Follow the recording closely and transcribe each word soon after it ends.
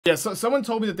Yeah, so someone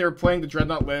told me that they were playing the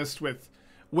Dreadnought list with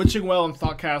Witching Well and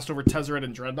Thoughtcast over Tezzeret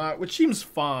and Dreadnought, which seems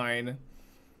fine.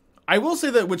 I will say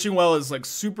that Witching Well is like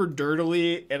super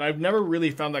dirtily, and I've never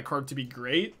really found that card to be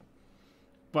great.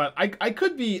 But I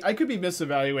could be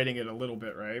misevaluating it a little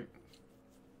bit, right?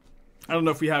 I don't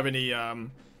know if we have any a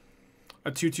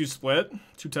 2-2 split,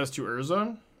 2 Tez 2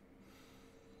 Urza.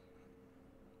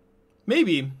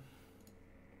 Maybe.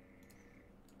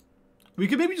 We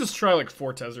could maybe just try like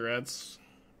 4 Tezzerets.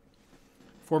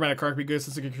 4 mana Karn could be good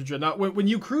since it can crew Dreadnought. When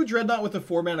you crew Dreadnought with a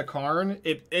 4 mana Karn,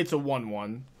 it's a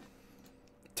 1/1.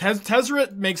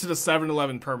 Tezzeret makes it a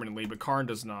 7/11 permanently, but Karn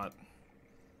does not.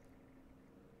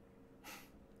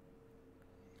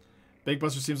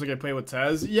 Bankbuster seems like I play with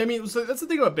Tez. Yeah, I mean, so that's the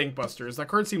thing about Bankbuster, is that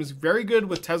card seems very good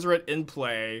with Tezzeret in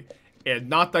play, and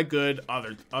not that good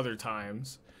other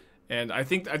times. And I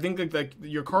think like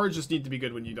your cards just need to be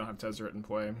good when you don't have Tezzeret in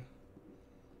play.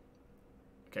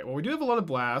 Okay, well, we do have a lot of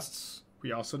blasts.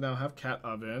 We also now have Cat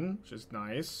Oven, which is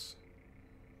nice.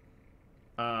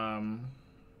 I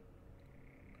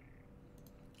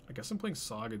guess I'm playing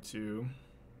Saga too.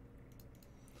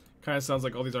 Kind of sounds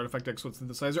like all these artifact decks with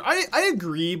Synthesizer. I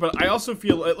agree, but I also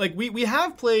feel like we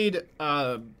have played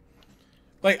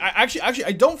like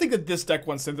I don't think that this deck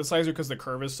wants Synthesizer because the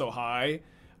curve is so high.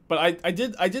 But I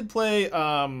did play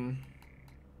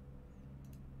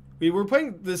we were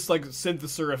playing this like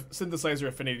synthesizer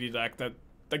affinity deck that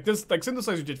like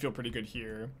Synthesizer did feel pretty good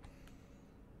here.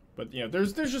 But you know,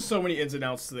 there's just so many ins and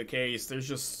outs to the case. There's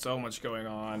just so much going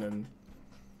on, and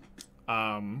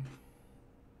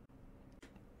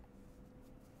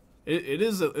it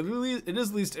is at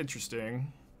least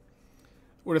interesting.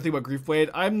 What do I think about Griefblade?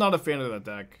 I'm not a fan of that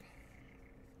deck.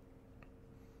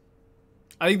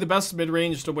 I think the best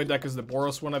mid-range Stoneblade deck is the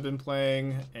Boros one I've been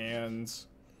playing, and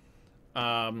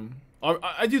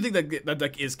I do think that that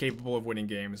deck is capable of winning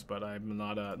games, but I'm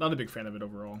not a big fan of it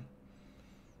overall.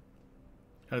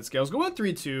 How did scales go?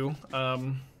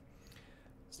 3-2.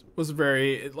 Was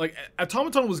very like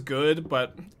Automaton was good,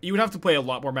 but you would have to play a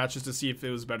lot more matches to see if it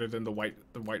was better than the white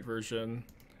version.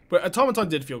 But Automaton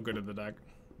did feel good in the deck.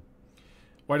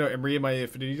 Why no Emery in my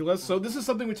affinity list? So this is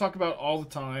something we talk about all the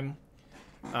time.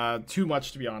 Too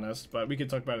much to be honest, but we can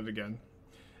talk about it again.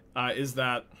 Is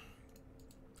that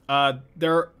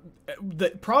the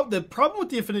problem with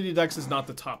the affinity decks is not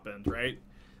the top end, right?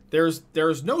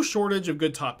 There's no shortage of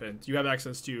good top end. You have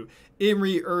access to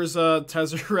Imri, Urza,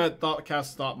 Tezzeret,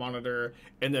 Thoughtcast, Thought Monitor,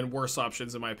 and then worse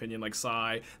options in my opinion like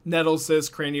Sai,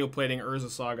 Nettlesis, Cranial Plating, Urza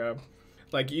Saga.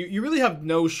 Like you really have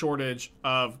no shortage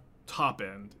of top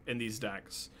end in these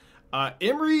decks.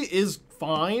 Imri is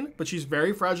fine, but she's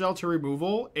very fragile to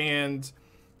removal, and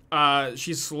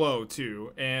she's slow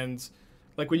too. And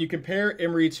like when you compare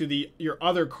Imri to your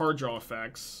other card draw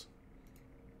effects.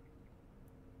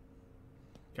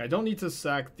 Okay, I don't need to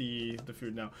sack the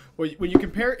food now. When you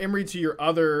compare Imri to your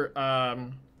other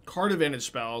card advantage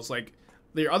spells, like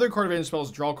your other card advantage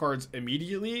spells draw cards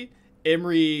immediately,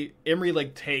 Imri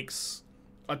like takes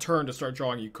a turn to start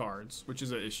drawing you cards, which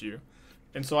is an issue.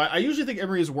 And so I usually think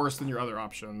Imri is worse than your other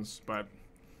options, but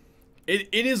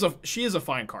she is a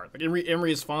fine card. Like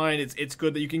Imri is fine. It's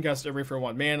good that you can cast Imri for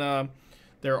 1 mana.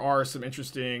 There are some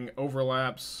interesting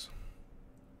overlaps.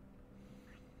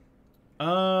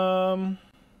 I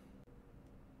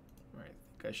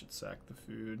think I should sack the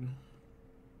food.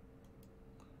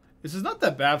 This is not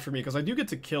that bad for me because I do get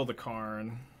to kill the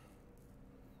Karn.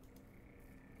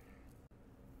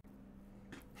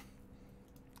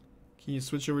 Can you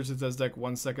switch over to Tez deck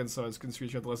 1 second so I can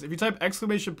screenshot the list? If you type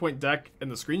 ¡deck in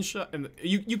the screenshot, and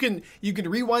you can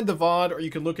rewind the VOD, or you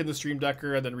can look in the Stream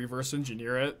Decker and then reverse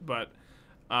engineer it. But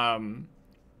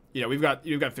you know, you've got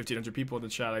 1,500 people in the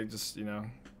chat. I just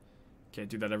can't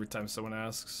do that every time someone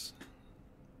asks.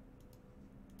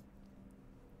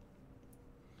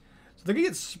 So they're gonna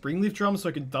get Springleaf Drum so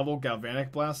I can double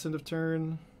Galvanic Blast end of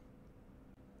turn.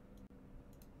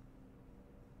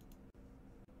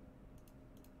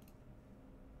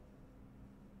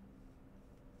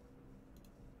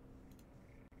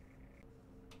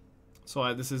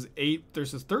 So this is 8.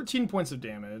 There's 13 points of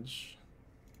damage.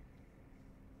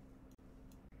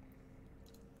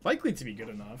 Likely to be good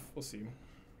enough. We'll see.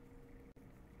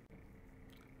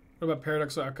 What about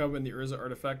Paradoxal Outcome in the Urza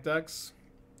artifact decks?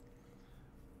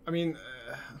 I mean,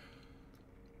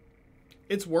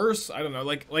 it's worse. I don't know.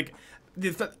 Like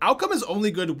the outcome is only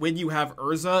good when you have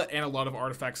Urza and a lot of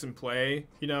artifacts in play.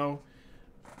 You know,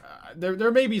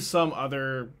 there may be some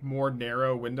other more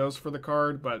narrow windows for the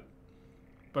card, but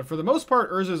for the most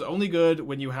part, Urza is only good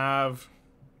when you have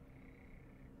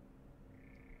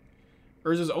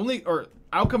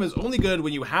outcome is only good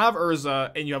when you have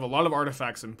Urza and you have a lot of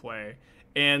artifacts in play.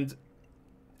 And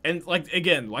like,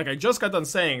 again, like I just got done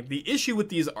saying, the issue with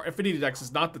these affinity decks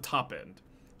is not the top end.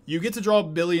 You get to draw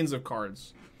billions of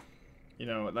cards. You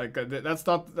know, like that's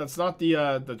not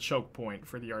the choke point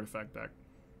for the artifact deck.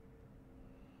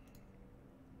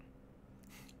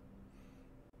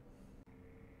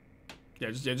 Yeah,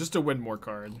 just to win more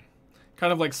card.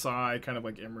 Kind of like Sai, kind of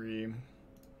like Emery.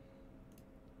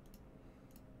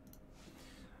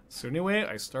 So anyway,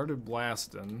 I started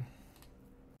blasting.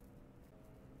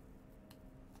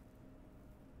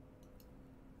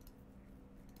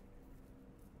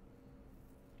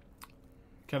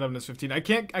 Cat Oven is 15. I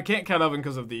can't Cat Oven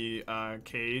because of the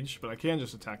cage, but I can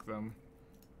just attack them.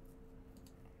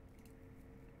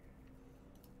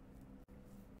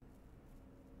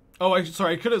 Oh,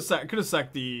 sorry. I could have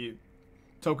sacked the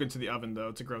token to the oven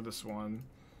though to grow this one.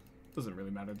 Doesn't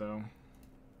really matter though.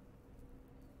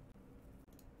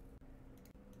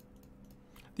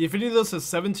 The Affinity list has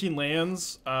 17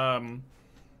 lands. 4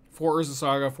 Urza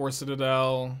Saga, 4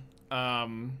 Citadel.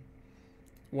 One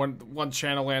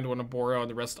Channel land, 1 Abora,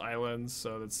 and the rest islands.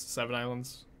 So that's 7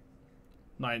 islands.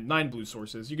 9 blue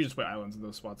sources. You could just put islands in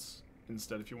those spots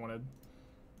instead if you wanted.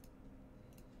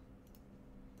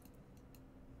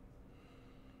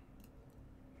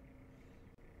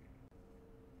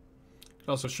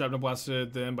 Also Shrapnel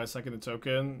Blasted them by second the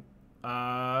token.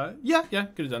 Yeah,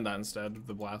 could have done that instead of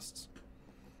the blasts.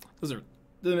 Doesn't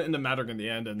end up mattering in the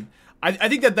end, and I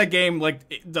think that game like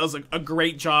it does a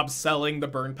great job selling the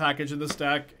burn package in this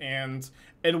deck, and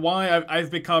why I've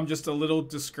become just a little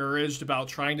discouraged about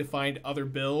trying to find other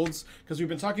builds, because we've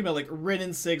been talking about like Rin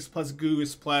and 6 plus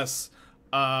Goose plus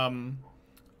Trail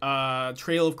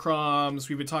of Crumbs.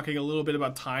 We've been talking a little bit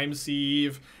about Time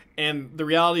Sieve, and the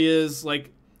reality is like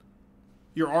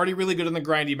you're already really good in the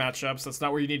grindy matchups. That's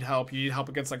not where you need help. You need help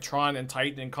against like Tron and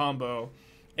Titan and combo.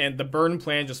 And the burn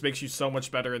plan just makes you so much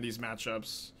better in these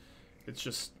matchups. It's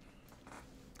just...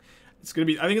 I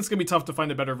think it's going to be tough to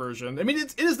find a better version. I mean,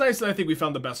 it is nice that I think we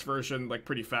found the best version like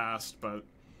pretty fast, but...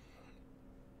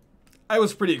 I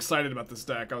was pretty excited about this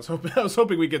deck. I was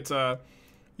hoping we get to,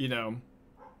 you know,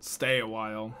 stay a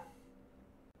while.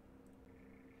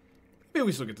 Maybe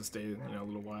we still get to stay, you know, a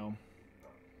little while.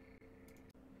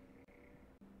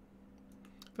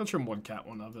 I'll trim 1 cat,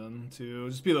 1 oven too.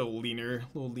 Just be a little leaner,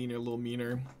 a little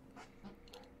meaner.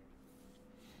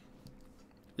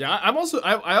 Yeah, I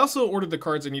also ordered the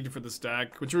cards I needed for this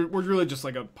deck, which were really just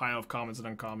like a pile of commons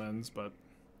and uncommons, but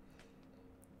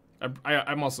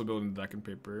I'm also building the deck in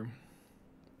paper.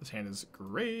 This hand is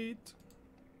great.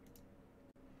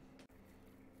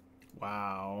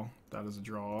 Wow, that is a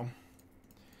draw.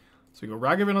 So we go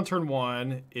Ragavan on turn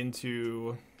 1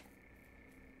 into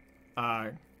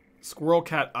Squirrel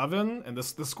Cat Oven, and the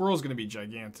squirrel is going to be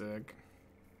gigantic.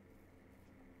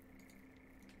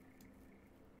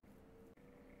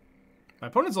 My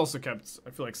opponent's also kept,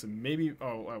 I feel like, some maybe...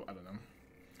 Oh, I don't know.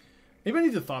 Maybe I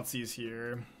need to Thoughtseize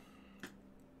here.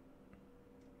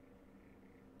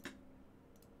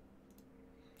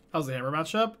 How's the Hammer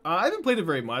matchup? I haven't played it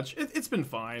very much. It's been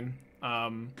fine. I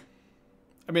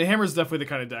mean, Hammer's definitely the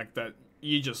kind of deck that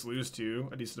you just lose to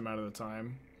a decent amount of the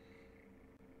time.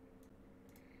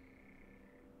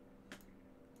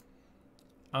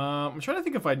 I'm trying to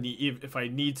think if I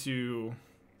need to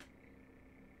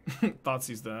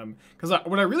Thoughtseize them, because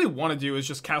what I really want to do is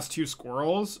just cast 2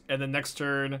 squirrels, and then next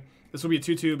turn this will be a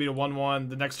 2/2, it'll be a 1/1.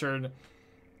 The next turn,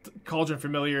 Cauldron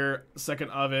Familiar, second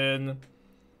oven,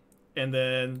 and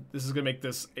then this is gonna make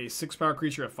this a 6-power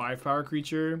creature, a 5-power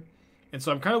creature, and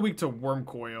so I'm kind of weak to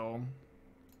Wormcoil.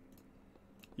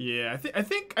 Yeah, I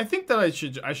think that I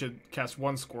should cast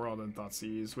 1 squirrel and then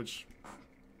Thoughtseize, which.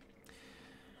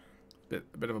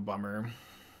 A bit of a bummer.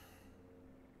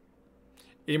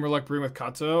 Aimer Luck Brewing with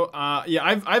Kato. Yeah,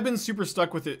 I've been super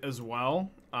stuck with it as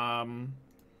well. I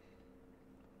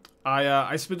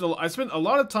spent a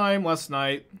lot of time last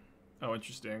night. Oh,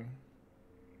 interesting.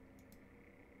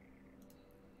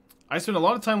 I spent a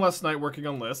lot of time last night working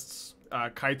on lists.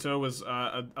 Kaito was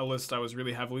a list I was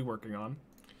really heavily working on.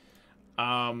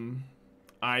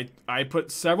 I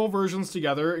put several versions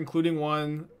together, including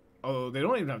one. Oh, they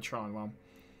don't even have Tron. Well.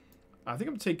 I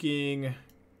think I'm taking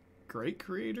Great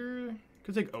Creator.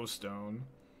 Could take O-Stone.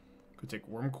 Could take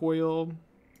Wormcoil.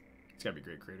 It's gotta be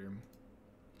Great Creator.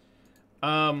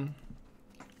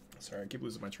 Sorry, I keep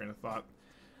losing my train of thought.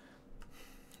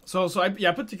 So I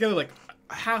put together like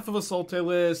half of a Salte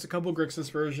list, a couple Grixis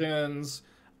versions.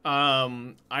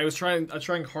 I was trying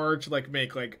hard to like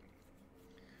make like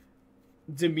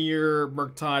Dimir,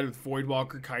 Murktide with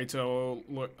Voidwalker, Kaito,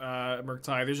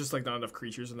 Murktide. There's just like not enough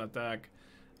creatures in that deck.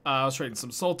 I was trying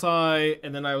some Sultai,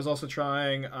 and then I was also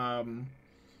trying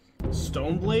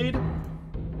Stoneblade.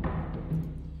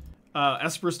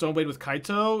 Esper Stoneblade with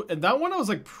Kaito, and that one I was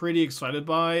like pretty excited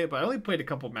by, but I only played a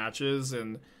couple matches,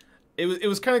 and it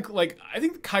was kind of like, I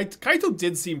think Kaito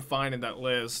did seem fine in that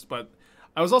list, but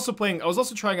I was also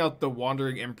trying out the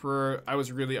Wandering Emperor. I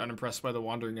was really unimpressed by the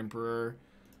Wandering Emperor.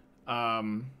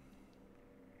 I'm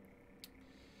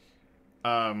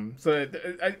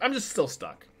just still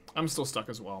stuck. I'm still stuck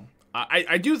as well.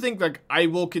 I do think like I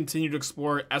will continue to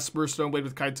explore Esper Stoneblade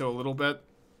with Kaito a little bit,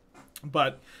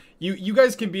 but you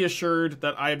guys can be assured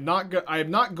that I am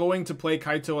not going to play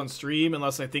Kaito on stream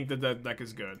unless I think that that deck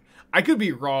is good. I could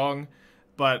be wrong,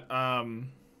 but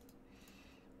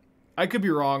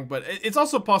it's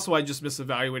also possible I just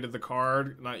misevaluated the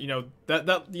card. You know,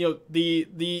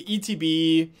 the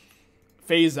ETB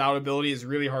phase out ability is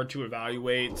really hard to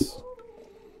evaluate,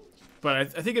 but I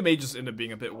think it may just end up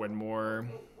being a bit win more.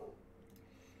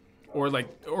 Or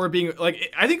being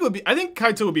like, I think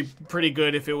Kaito would be pretty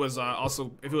good if it was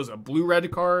also if it was a blue-red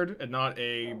card and not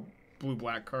a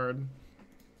blue-black card.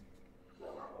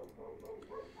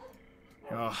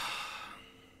 Oh.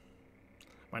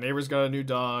 My neighbor's got a new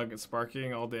dog. It's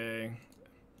barking all day.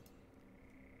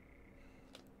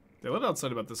 They let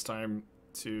outside about this time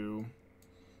too.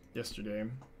 Yesterday.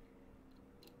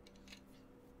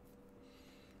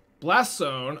 Blast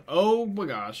Zone. Oh my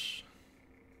gosh.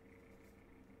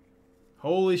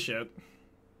 Holy shit.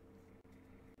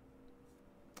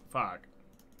 Fuck.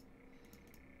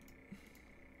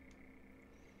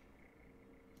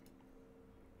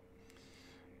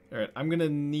 Alright, I'm gonna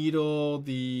needle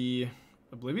the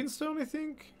Oblivion Stone, I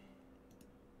think.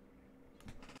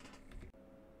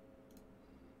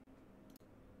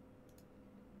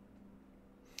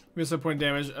 Miss a point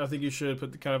damage. I think you should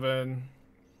put the kind of in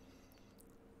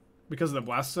because of the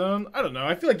Blast Zone. I don't know.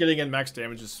 I feel like getting in max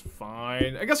damage is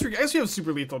fine. I guess you have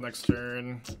super lethal next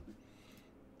turn.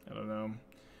 I don't know.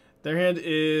 Their hand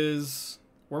is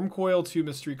Worm Coil, 2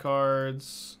 mystery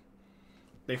cards.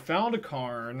 They found a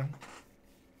Karn.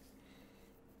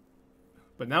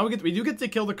 But now we do get to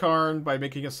kill the Karn by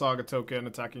making a Saga token,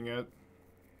 attacking it.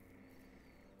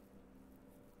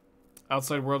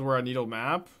 Outside world where I needle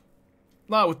map.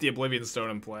 Not with the Oblivion Stone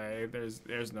in play.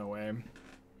 There's no way.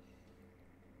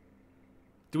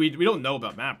 We don't know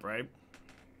about map, right?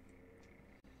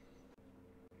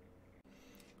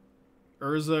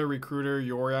 Urza, Recruiter,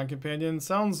 Yorion Companion.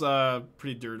 Sounds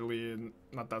pretty dirtily and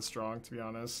not that strong, to be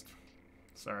honest.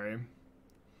 Sorry.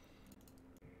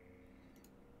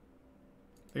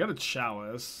 They got a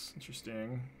Chalice.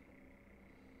 Interesting.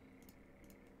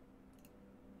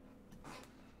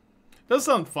 Does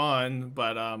sound fun,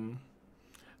 but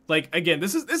like again,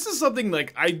 this is something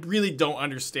like I really don't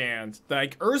understand.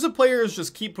 Like Urza players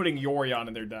just keep putting Yorion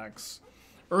in their decks.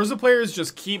 Urza players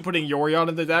just keep putting Yorion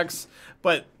in the decks,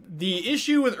 but the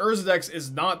issue with Urza decks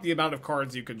is not the amount of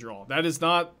cards you can draw. That is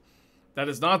not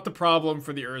the problem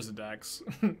for the Urza decks.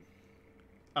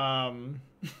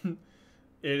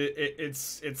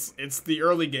 It's the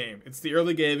early game. It's the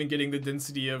early game and getting the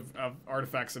density of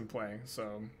artifacts in play.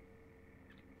 So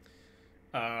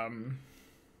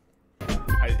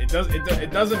it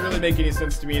doesn't really make any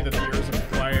sense to me that the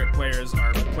Urza players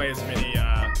play as many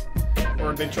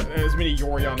or they try as many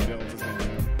Yorion builds as they do.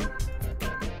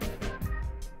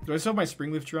 Do I still have my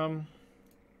Springleaf Drum?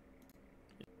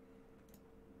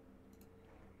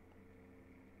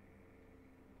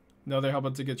 No, they're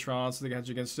helping to get Tron so they can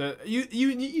hedge against it.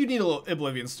 You need a little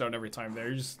Oblivion Stone every time there.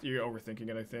 You're overthinking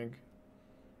it, I think.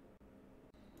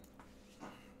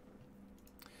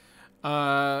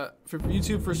 For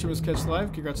YouTube, first stream was Catch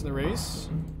Live. Congrats on the race.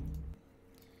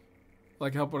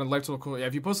 Like help on a live total cool. Yeah,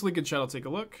 if you post a link in chat, I'll take a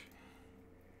look.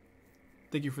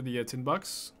 Thank you for the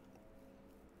 $10.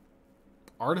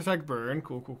 Artifact Burn.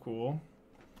 Cool.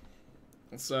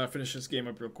 Let's finish this game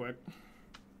up real quick.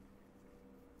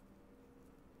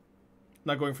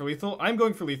 Not going for lethal? I'm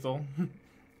going for lethal.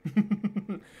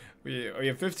 we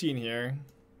have 15 here.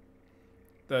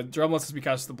 The drum lets us be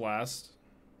cast the blast.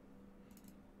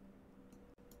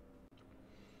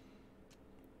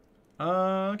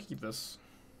 I can keep this.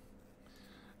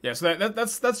 Yeah, so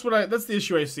that's the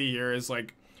issue I see here is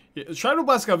like Shrapnel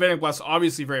Blast, Galvanic Blast,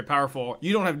 obviously very powerful.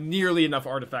 You don't have nearly enough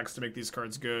artifacts to make these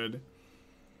cards good.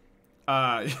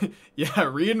 Yeah,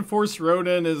 Reinforced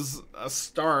Ronin is a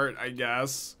start, I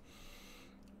guess.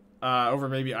 Over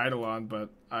maybe Eidolon, but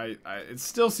it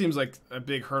still seems like a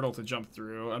big hurdle to jump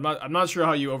through. I'm not sure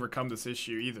how you overcome this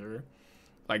issue either.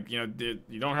 Like, you know,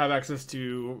 you don't have access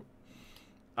to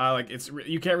like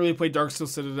you can't really play Darksteel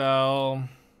Citadel.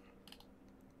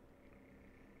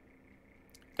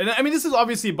 And I mean, this is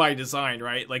obviously by design,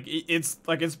 right? Like it's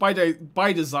by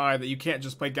design that you can't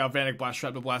just play Galvanic Blast,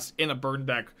 Shrapnel Blast in a burn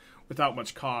deck without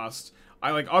much cost.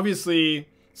 I like, obviously,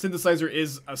 Synthesizer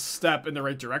is a step in the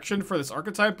right direction for this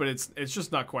archetype, but it's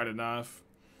just not quite enough.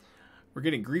 We're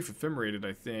getting Grief Ephemerated,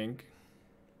 I think.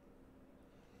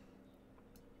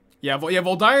 Yeah,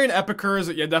 Voldarian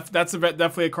Epicurs, yeah, that's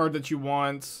definitely a card that you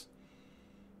want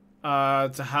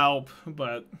to help,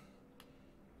 but...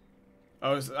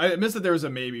 Oh, I missed that there was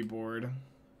a maybe board.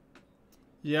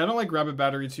 Yeah, I don't like Rapid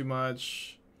Battery too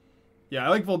much. Yeah, I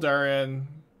like Voldarian.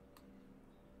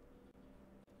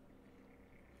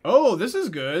 Oh, this is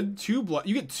good. You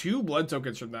get 2 blood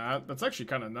tokens from that. That's actually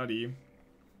kind of nutty.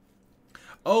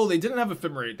 Oh, they didn't have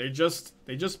Ephemerate. They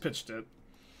just pitched it.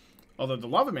 Although the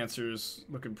Lavamancer's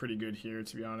looking pretty good here,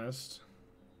 to be honest.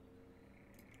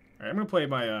 All right, I'm gonna play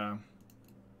my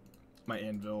my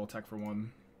Anvil, attack for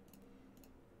 1.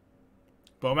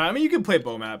 Bomat. I mean, you can play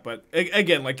Bomat, but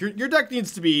again, like your deck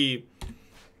needs to be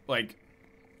like,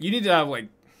 you need to have like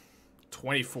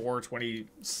 24,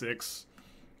 26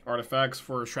 artifacts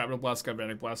for Shrapnel Blast,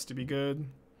 Galvanic Blast to be good.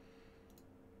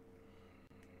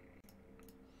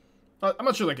 I'm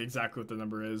not sure like exactly what the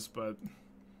number is, but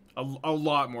a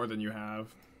lot more than you have.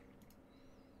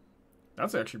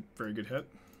 That's actually a very good hit.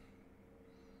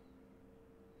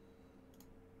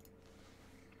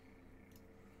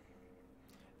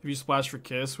 If you splash for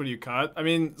Kiss, what do you cut? I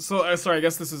mean, so sorry, I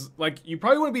guess this is like, you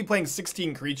probably want to be playing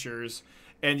 16 creatures,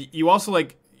 and you also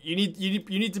like you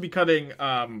need to be cutting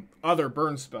other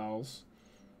burn spells,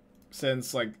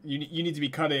 since like you need to be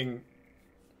cutting.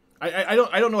 I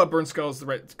don't know what burn spell is the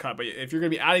right cut, but if you're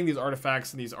gonna be adding these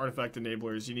artifacts and these artifact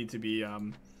enablers, you need to be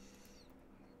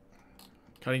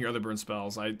cutting your other burn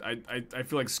spells. I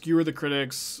feel like Skewer the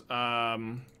Critics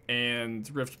and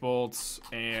Rift Bolts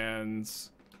and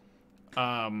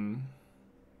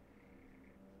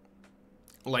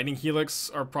Lightning Helix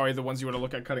are probably the ones you want to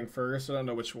look at cutting first. I don't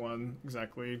know which one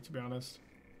exactly, to be honest.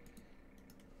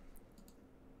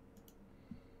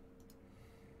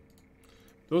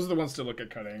 Those are the ones to look at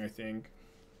cutting, I think.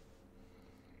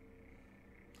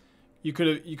 You could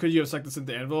have sucked this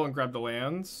into Anvil and grabbed the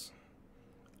lands.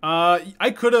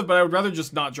 I could have, but I would rather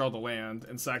just not draw the land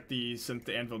and sack the Synth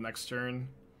to Anvil next turn.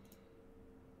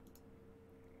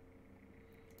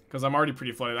 Because I'm already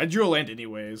pretty flooded. I drew a land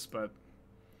anyways, but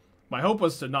my hope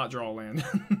was to not draw a land.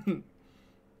 We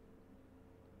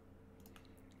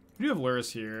do have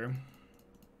Lurrus here.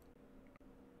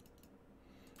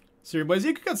 Searing Blaze.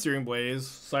 You could cut Searing Blaze.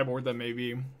 Sideboard them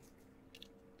maybe.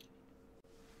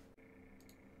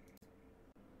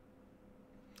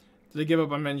 Did I give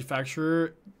up on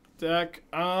Manufacturer deck?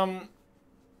 For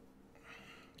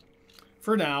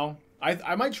now.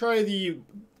 I might try the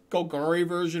Golgari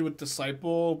version with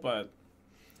Disciple, but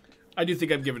I do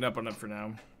think I've given up on it for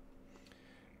now.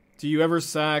 Do you ever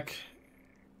sack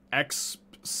X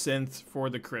Synth for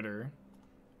the critter?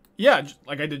 Yeah,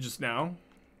 like I did just now.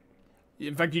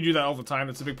 In fact, you do that all the time.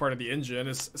 It's a big part of the engine,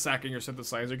 is sacking your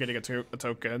synthesizer, getting a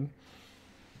token.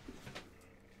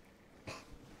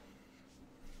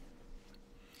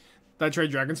 Did I try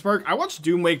Dragonspark? I watched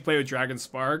Doomwake play with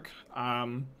Dragonspark.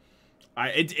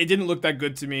 It didn't look that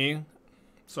good to me.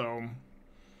 So,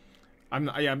 I'm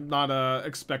not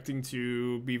expecting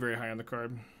to be very high on the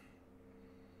card.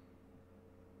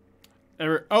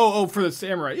 Oh, for the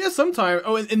Samurai. Yeah, sometime.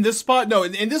 Oh, in this spot? No,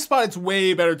 in this spot, it's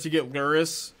way better to get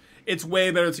Lurrus. It's way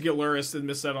better to get Lurrus than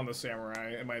miss out on the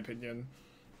Samurai, in my opinion.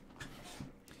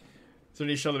 Is there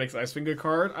any shell that makes Icewing a good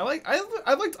card? I liked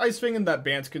Icewing in that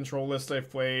Bant control list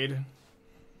I've played.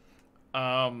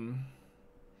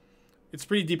 It's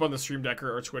pretty deep on the Stream Deck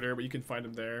or Twitter, but you can find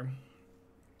them there.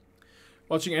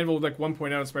 Watching Anvil with like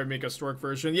 1.0 inspired me to make a Stork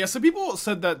version. Yeah, some people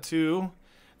said that too.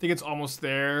 I think it's almost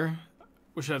there.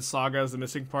 Wish I had Saga as the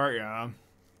missing part. Yeah.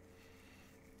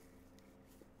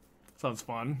 Sounds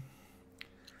fun.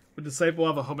 Would Disciple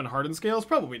have a Home and Harden scales?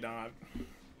 Probably not.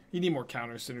 You need more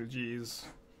counter synergies.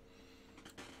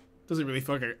 Doesn't really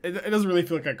feel like it doesn't really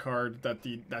feel like a card that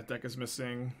that deck is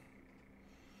missing.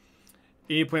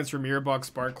 Any plans for Mirror Box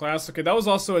Spark class? Okay, that was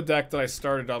also a deck that I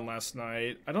started on last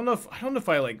night. I don't know if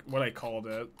I like what I called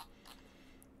it.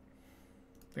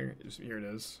 Here it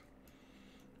is.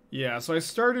 Yeah, so I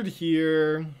started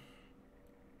here.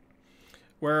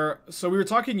 So we were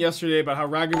talking yesterday about how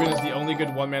Ragavan is the only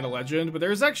good one-mana legend, but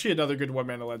there's actually another good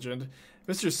one-mana legend.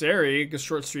 Mr. Sari, a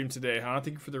short stream today, huh?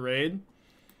 Thank you for the raid.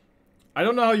 I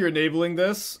don't know how you're enabling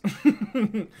this.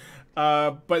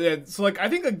 But yeah, so like I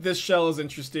think like this shell is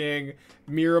interesting.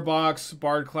 Mirror Box,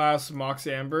 Bard class, Mox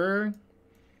Amber.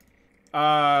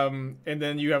 And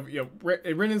then you have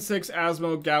Rin and 6,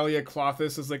 Asmo, Gallia,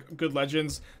 Clothis is like good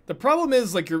legends. The problem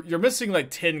is like you're missing like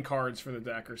 10 cards for the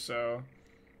deck or so.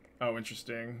 Oh,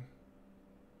 interesting.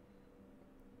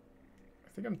 I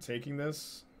think I'm taking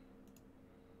this.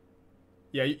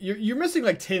 Yeah, you're missing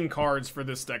like 10 cards for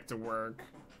this deck to work,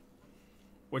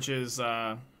 which is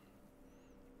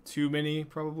too many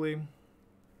probably.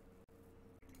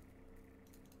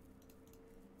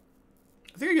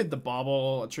 I think I get the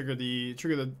Bauble, trigger the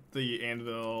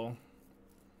Anvil.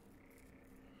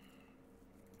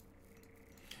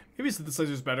 Maybe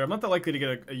Synthesizer's better. I'm not that likely to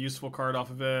get a useful card off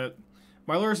of it.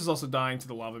 My Lurrus is also dying to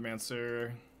the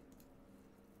Lavamancer.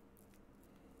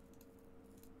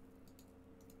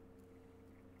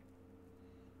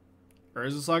 Or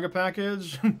is the Saga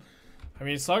package? I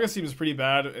mean, Saga seems pretty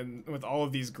bad and with all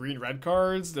of these green-red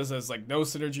cards. This has like no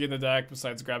synergy in the deck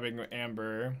besides grabbing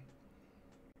Amber.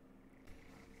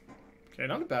 Okay,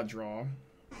 not a bad draw.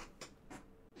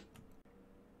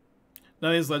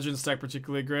 None of these Legends deck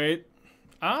particularly great.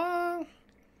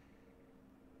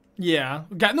 Yeah.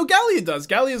 No, Gallia does.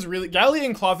 Gallia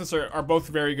and Clothis are both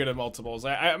very good at multiples.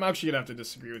 I'm actually gonna have to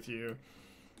disagree with you.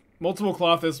 Multiple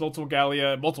Clothis, multiple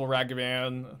Gallia, multiple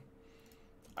Ragavan.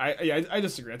 I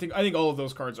disagree. I think all of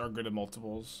those cards are good at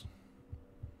multiples.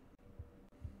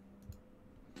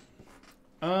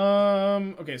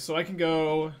 Okay, so I can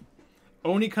go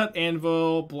Oni-Cult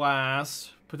Anvil,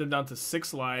 Blast, put them down to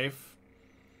 6 life,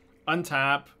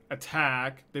 untap,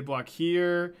 attack, they block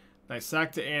here, then I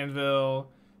sack to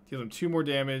Anvil, deal them 2 more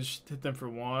damage, hit them for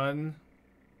 1.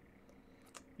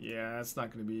 Yeah, it's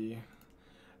not gonna be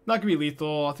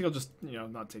lethal. I think I'll just, you know,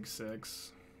 not take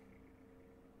 6.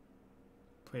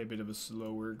 Play a bit of a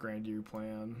slower Grandeur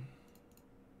plan.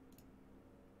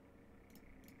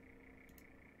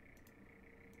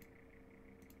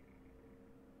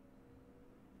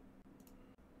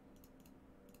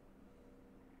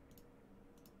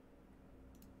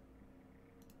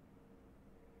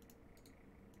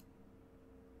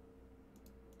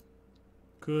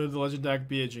 Could the Legend deck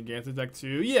be a Giganta deck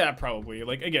too? Yeah, probably.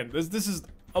 Like again, this is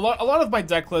a lot of my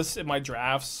deck lists in my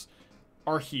drafts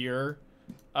are here.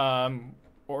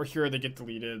 Or here they get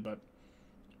deleted, but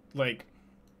like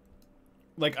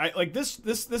this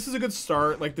is a good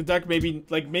start. Like the deck maybe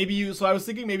you, so I was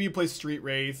thinking maybe you play Street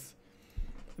Wraith.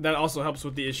 That also helps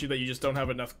with the issue that you just don't have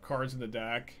enough cards in the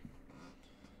deck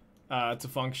to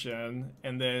function.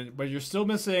 And then but you're still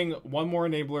missing 1 more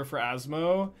enabler for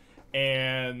Asmo,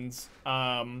 and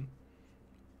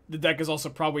the deck is also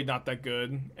probably not that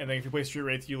good. And then if you play Street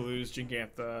Wraith you lose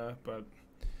Giganta, but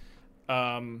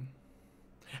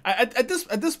at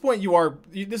this point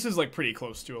this is like pretty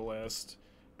close to a list.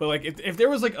 But like if there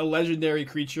was like a legendary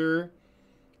creature,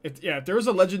 if there was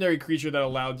a legendary creature that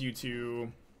allowed you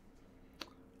to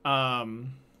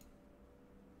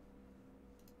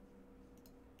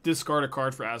discard a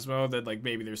card for Asmo, then like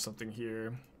maybe there's something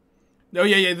here. No,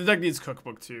 yeah, the deck needs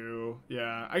Cookbook too.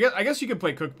 Yeah, I guess you could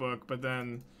play Cookbook, but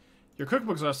then your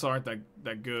Cookbooks also aren't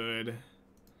that good.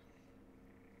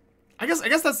 I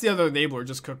guess that's the other enabler,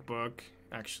 just Cookbook.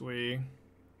 Actually,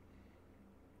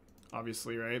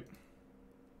 obviously, right?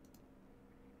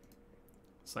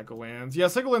 Cycle Lands. Yeah,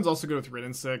 Cycle Lands also good with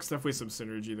Ridden 6. Definitely some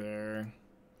synergy there.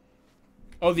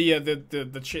 Oh,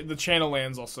 the channel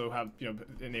lands also have, you know,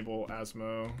 enable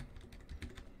Asmo.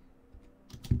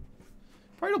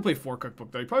 Probably don't play 4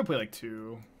 Cookbook though. You probably play like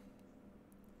 2.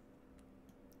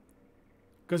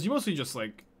 Because you mostly just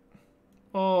like,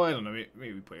 oh, I don't know,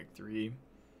 maybe we play like 3.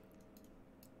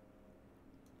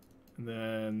 And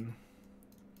then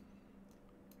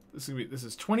this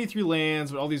is 23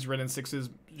 lands with all these red and 6s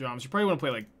jobs. You probably want to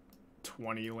play like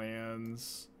 20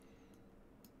 lands.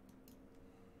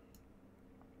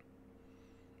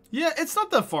 Yeah, it's not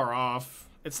that far off.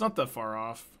 It's not that far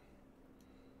off.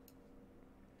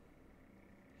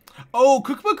 Oh,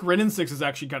 Cookbook Ridden 6 is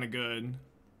actually kind of good.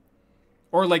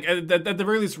 Or like at the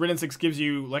very least, Ridden 6 gives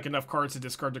you like enough cards to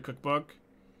discard the Cookbook.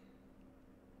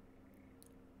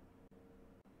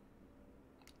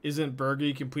 Isn't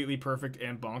Bergie completely perfect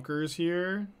and bonkers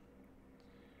here?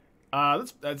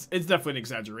 It's definitely an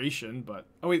exaggeration, but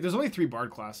oh wait, there's only 3 Bard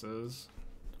classes.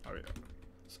 Oh yeah,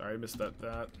 sorry, I missed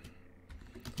that.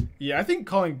 Yeah, I think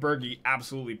calling Bergie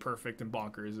absolutely perfect and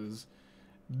bonkers is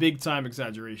big time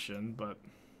exaggeration, but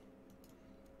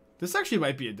this actually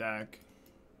might be a deck.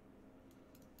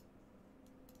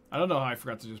 I don't know how I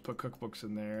forgot to just put Cookbooks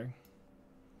in there.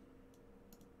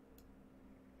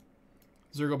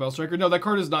 Zergo Bellstriker? No, that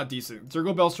card is not decent.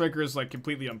 Zergo Bellstriker is like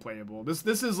completely unplayable.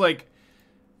 This is like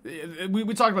we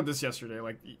talked about this yesterday.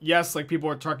 Like yes, like people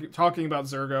are talking about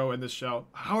Zergo in this show.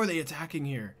 How are they attacking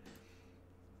here?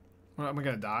 What, am I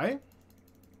gonna die?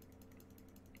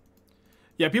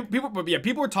 Yeah,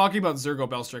 people are talking about Zergo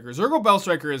Bellstriker. Zergo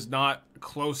Bellstriker is not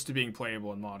close to being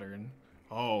playable in Modern.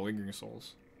 Oh, Lingering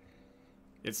Souls.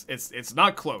 It's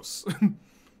not close.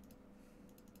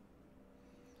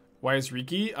 Why is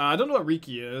Riki? I don't know what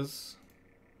Riki is.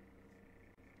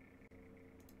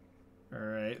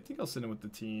 Alright, I think I'll send him with the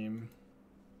team.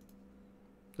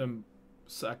 Then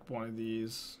sack one of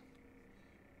these.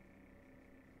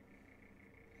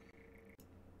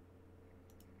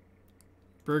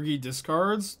 Virgi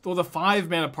discards? Well, the 5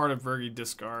 mana part of Virgi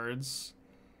discards.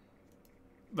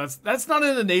 That's not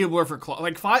an enabler for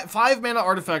like five mana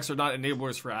artifacts are not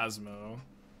enablers for Asmo.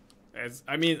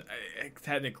 I mean,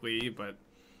 technically, but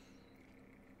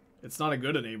it's not a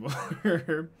good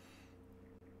enabler.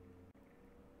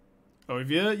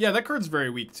 Ovia, yeah, that card's very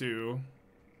weak too.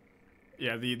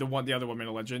 Yeah, the other 1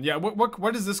 mana legend. Yeah,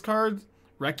 what is this card?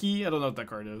 Reki? I don't know what that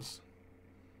card is.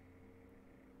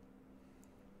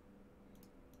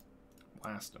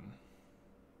 Blast him.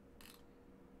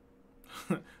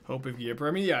 Hope of Yipper.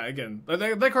 I mean, yeah, again,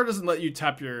 that card doesn't let you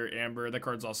tap your Amber. That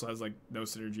card also has, like, no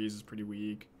synergies. It's pretty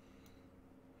weak.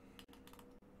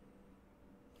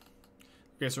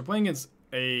 Okay, so we're playing against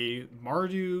a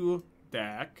Mardu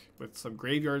deck with some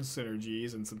graveyard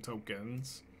synergies and some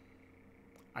tokens.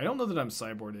 I don't know that I'm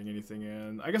sideboarding anything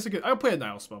in. I guess I'll play a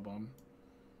Nihil Spellbomb.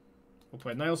 We'll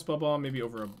play a Nihil Spellbomb, maybe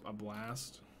over a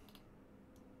Blast.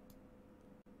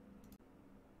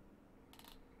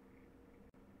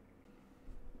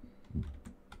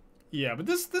 Yeah, but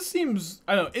this seems,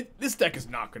 I don't know, this deck is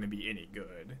not going to be any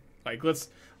good. Like, let's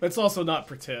also not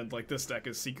pretend like this deck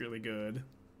is secretly good.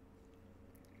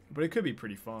 But it could be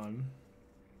pretty fun.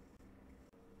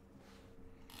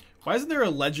 Why isn't there a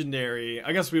legendary?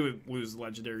 I guess we would lose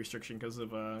legendary restriction because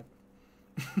of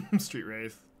Street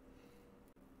Wraith.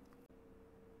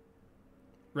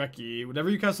 Reki, whenever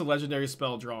you cast a legendary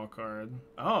spell, draw a card.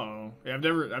 Oh, yeah,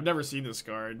 I've never seen this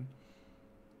card.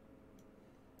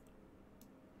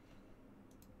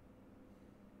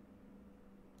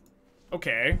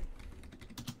 Okay.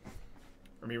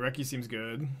 I mean, Reki seems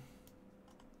good.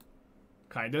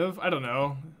 Kind of. I don't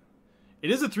know.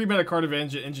 It is a 3-mana card of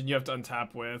engine you have to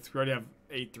untap with. We already have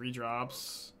 8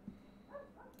 3-drops.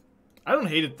 I don't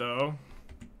hate it, though.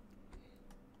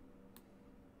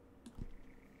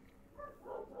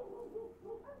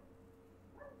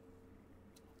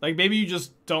 Like, maybe you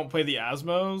just don't play the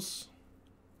Asmos.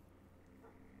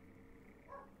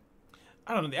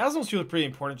 I don't know. The Asmos feel pretty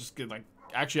important. Just good, like,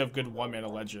 actually have good 1-mana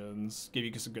legends. Give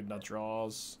you some good nut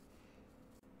draws.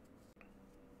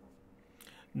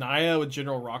 Naya with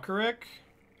General Rockerick.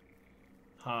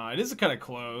 It is kind of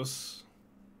close.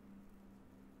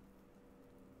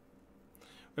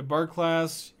 With Bard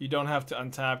class, you don't have to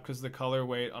untap because the color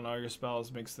weight on all your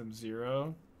spells makes them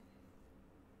 0.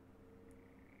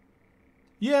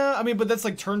 Yeah, I mean, but that's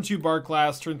like turn 2 Bard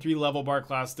class, turn 3 level Bard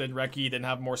class, then Reki, then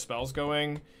have more spells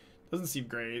going. Doesn't seem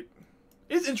great.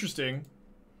 It's interesting.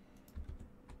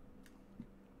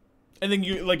 And then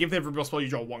you, like, if they have a reveal spell, you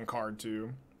draw 1 card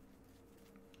too.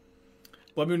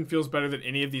 Blood Moon feels better than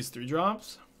any of these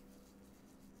 3-drops.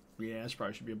 Yeah, this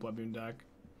probably should be a Blood Moon deck.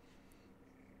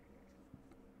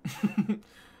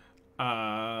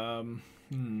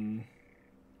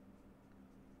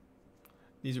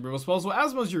 These removal spells. Well,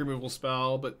 Asmo's your removal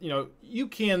spell, but, you know, you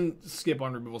can skip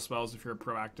on removal spells if you're a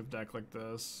proactive deck like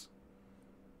this.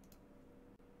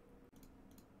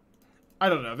 I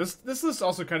don't know. This list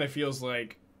also kind of feels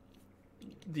like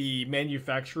the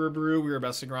manufacturer brew we were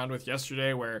messing around with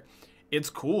yesterday, where it's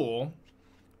cool.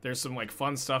 There's some, like,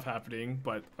 fun stuff happening,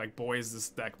 but, like, boy, is this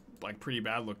deck, like, pretty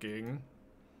bad looking.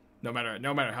 No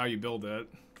matter how you build it,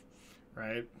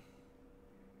 right?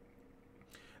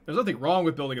 There's nothing wrong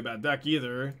with building a bad deck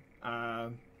either.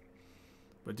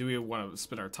 But do we want to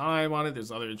spend our time on it?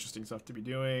 There's other interesting stuff to be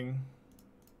doing.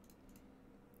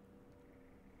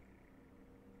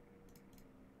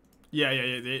 Yeah.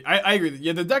 I agree.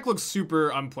 Yeah, the deck looks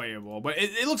super unplayable, but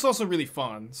it looks also really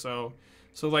fun. So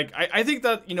like, I think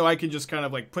that, you know, I can just kind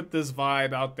of, like, put this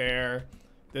vibe out there.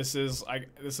 This is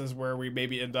where we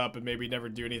maybe end up and maybe never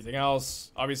do anything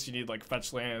else. Obviously, you need, like,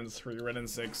 fetch lands for your Ren and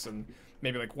 6 and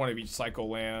maybe, like, 1 of each cycle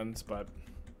lands, but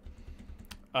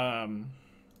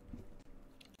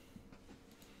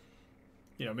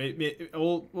you know, maybe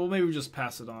we'll just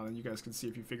pass it on and you guys can see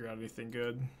if you figure out anything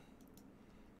good.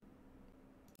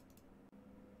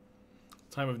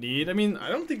 Time of Need. I mean, I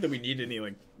don't think that we need any,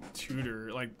 like,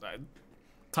 tutor. Like,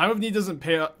 Time of Need doesn't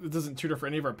tutor for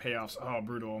any of our payoffs. Oh,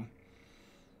 brutal.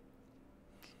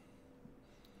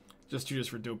 Just tutors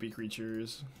for dopey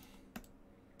creatures.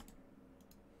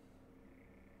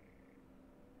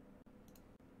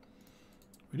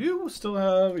 We do still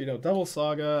have, you know, double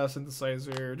Saga,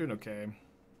 Synthesizer, doing okay.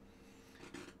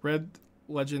 Red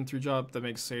Legend 3-drop that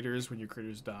makes satyrs when your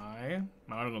critters die.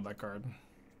 I don't know that card.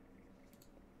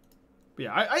 But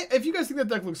yeah, if you guys think that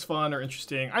deck looks fun or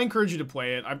interesting, I encourage you to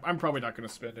play it. I'm probably not going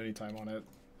to spend any time on it.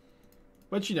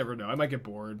 But you never know. I might get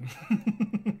bored.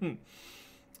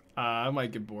 I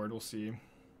might get bored. We'll see.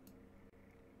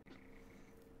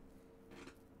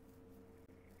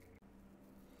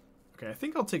 Okay, I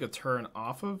think I'll take a turn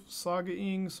off of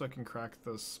Saga-ing so I can crack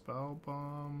the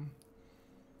Spellbomb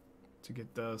to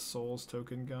get the Souls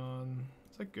token gone.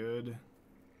 Is that good?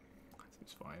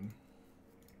 Seems fine.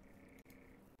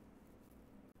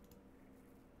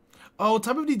 Oh,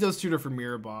 Type of D does tutor for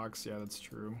Mirror Box. Yeah, that's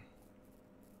true.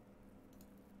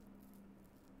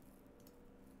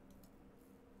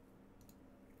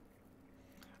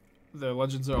 The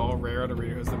legends are all rare on a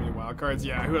reader who has that many wild cards.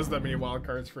 Yeah, who has that many wild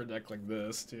cards for a deck like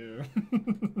this, too?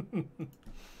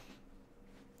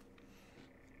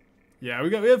 Yeah, we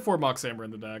had 4 Mox Amber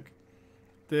in the deck.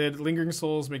 Did Lingering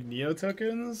Souls make Neo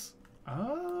tokens?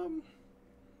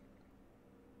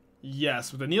 Yes,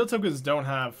 but the Neo tokens don't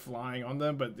have flying on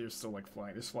them, but they're still like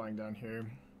flying. There's flying down here.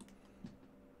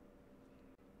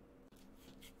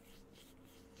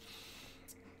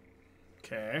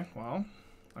 Okay, well,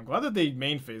 I'm glad that they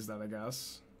main phase that, I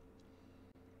guess.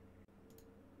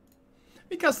 Let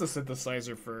me cast the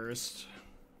Synthesizer first.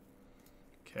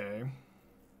 Okay.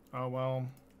 Oh, well.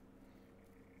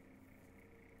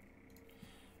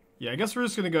 Yeah, I guess we're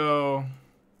just gonna go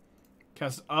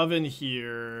cast Oven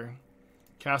here,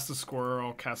 cast the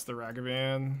Squirrel, cast the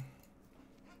Ragavan.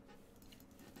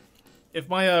 If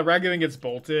my Ragavan gets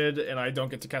bolted and I don't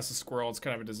get to cast the Squirrel, it's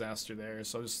kind of a disaster there,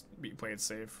 so I'll just play it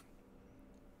safe.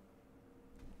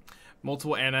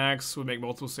 Multiple Anax would make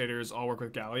multiple Satyrs all work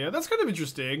with Gallia. That's kind of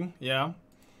interesting, yeah.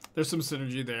 There's some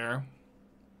synergy there.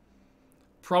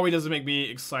 Probably doesn't make me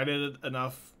excited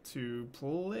enough to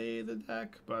play the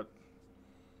deck, but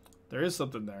there is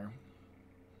something there.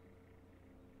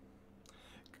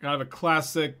 Kind of a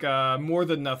classic more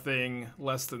than nothing,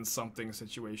 less than something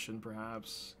situation,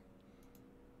 perhaps.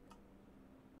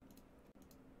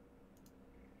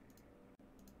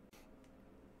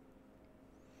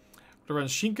 To run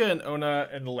Shinka and Ona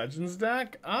in the Legends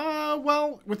deck?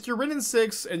 Well, with your Rin and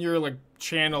 6 and your, like,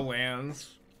 channel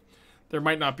lands, there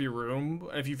might not be room.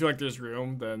 If you feel like there's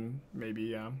room, then maybe,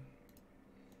 yeah.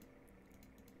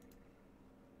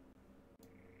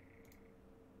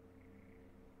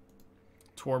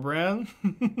 Torbrand?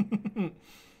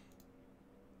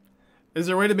 Is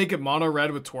there a way to make it mono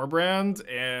red with Torbrand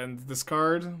and this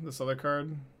card? This other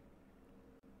card?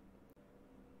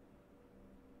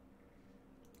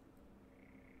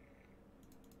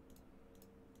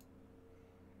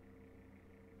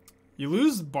 You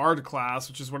lose Bard class,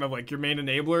 which is one of like your main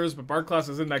enablers, but Bard class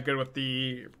isn't that good with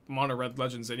the mono red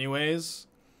legends anyways.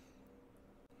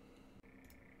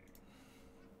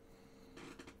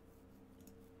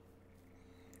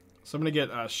 So I'm gonna get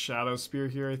a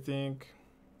Shadowspear here, I think.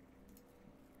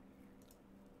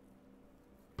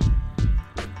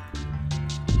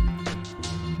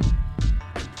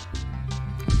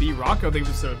 B Rocco, thank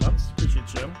you for 7 months.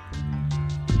 Appreciate you.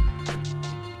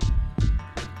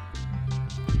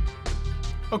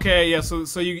 Okay, yeah,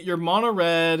 so you're mono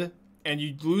red and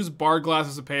you lose Bard Glass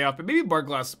as a payoff, but maybe Bard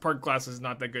Glass is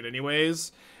not that good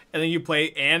anyways. And then you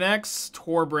play Annex,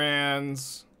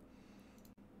 Torbrands.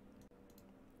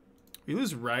 You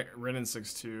lose Rin and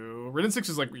 6 too. Rin and 6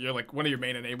 is like you're like one of your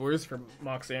main enablers for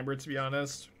Mox Amber, to be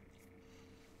honest.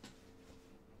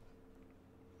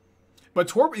 But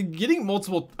getting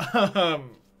multiple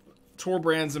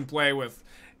Torbrands in play with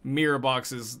mirror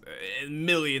boxes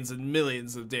millions and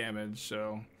millions of damage,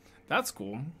 so that's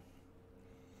cool.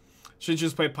 Should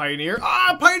just play Pioneer.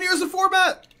 Ah, Pioneer's a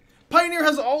format! Pioneer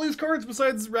has all these cards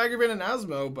besides Ragavan and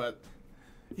Asmo, but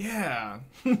yeah.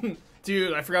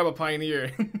 Dude, I forgot about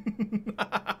Pioneer.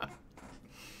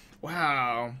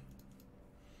 Wow.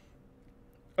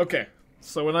 Okay,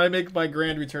 so when I make my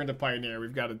grand return to Pioneer,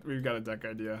 we've got a deck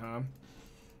idea, huh?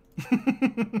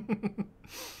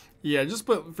 Yeah, just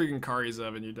put freaking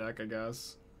Karizev in your deck, I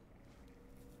guess.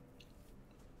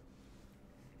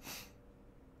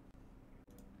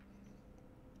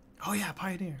 Oh yeah,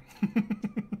 Pioneer.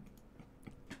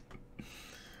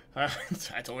 I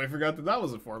totally forgot that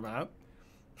was a format.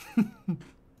 But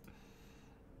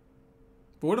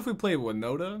what if we play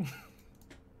Winota?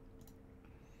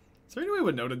 Is there any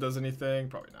way Winota does anything?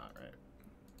 Probably not, right?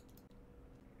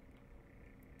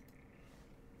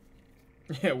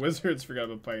 Yeah, Wizards forgot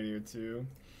about Pioneer too.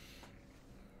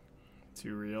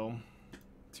 Too real.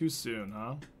 Too soon,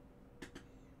 huh?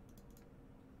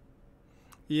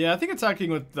 Yeah, I think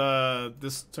attacking with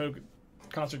this token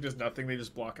construct is nothing. They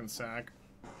just block and sack.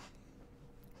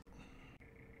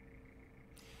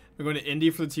 We're going to Indy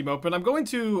for the team open. I'm going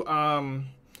to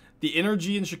the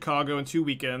Energy in Chicago in 2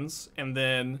 weekends, and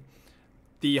then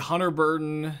the Hunter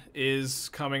Burton is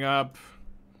coming up.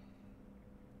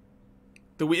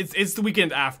 It's the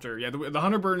weekend after. Yeah, the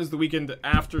Hunter Burton is the weekend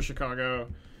after Chicago.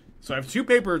 So I have 2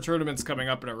 paper tournaments coming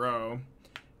up in a row.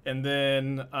 And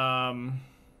then I'm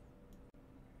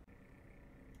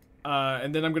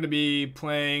going to be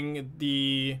playing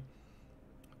the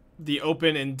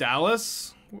Open in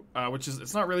Dallas,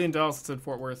 it's not really in Dallas, it's in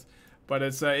Fort Worth, but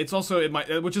it's also in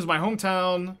which is my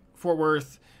hometown, Fort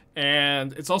Worth,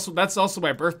 and that's also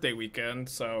my birthday weekend.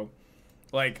 So,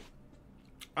 like,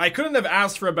 I couldn't have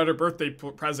asked for a better birthday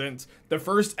present. The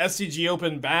first SCG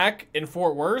Open back in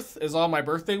Fort Worth is on my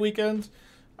birthday weekend,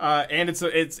 and that's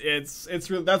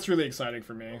really exciting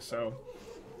for me. So,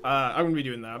 I'm gonna be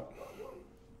doing that.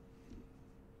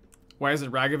 Why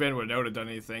hasn't Ragavan Winota done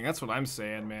anything? That's what I'm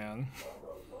saying, man.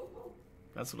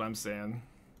 That's what I'm saying.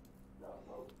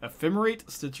 Ephemerate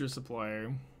Stitcher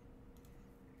Supplier.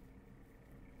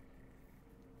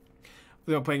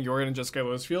 I'm playing Yorion and Jeskai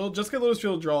Lotusfield. Jeskai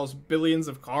Lotusfield draws billions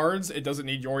of cards. It doesn't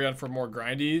need Yorion for more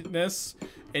grindiness.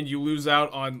 And you lose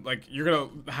out on, like, you're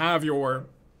going to have your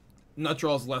nut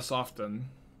draws less often.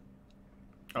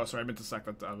 Oh, sorry, I meant to sack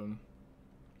that to Evan.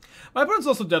 My opponent's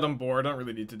also dead on board. I don't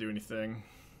really need to do anything.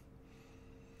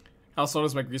 Also,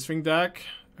 does my Greasewing deck.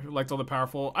 I liked all the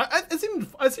powerful.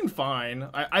 It seemed fine.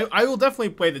 I will definitely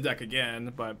play the deck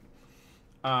again, but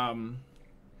I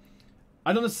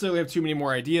don't necessarily have too many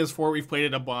more ideas for it. We've played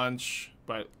it a bunch,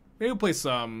 but maybe we'll play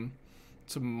some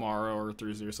tomorrow or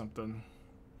Thursday or something.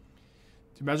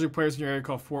 Do Magic players in your area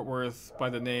call Fort Worth by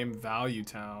the name Value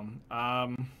Town?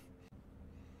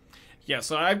 Yeah,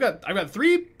 so I've got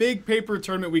 3 big paper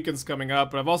tournament weekends coming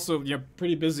up, but I've also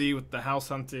pretty busy with the house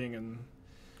hunting and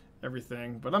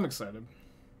everything, but I'm excited.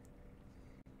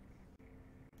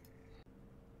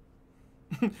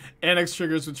 Annex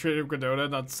triggers with Traded Winota,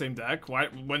 not the same deck. Why?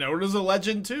 Winota's a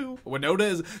legend too. Winota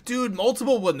is, dude,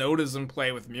 multiple Winotas in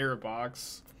play with Mirror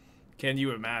Box. Can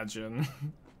you imagine?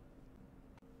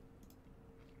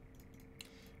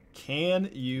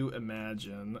 Can you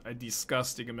imagine a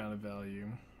disgusting amount of value?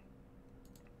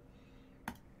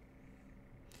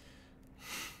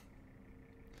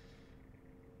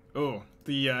 Oh,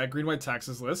 the green-white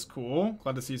taxes list. Cool.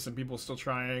 Glad to see some people still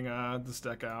trying this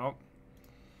deck out.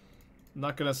 I'm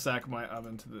not gonna sack my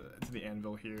oven to the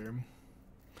anvil here.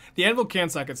 The anvil can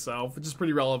sack itself, which is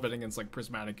pretty relevant against like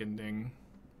Prismatic Ending.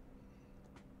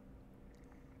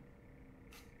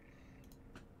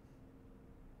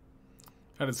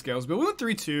 How did scales go? We went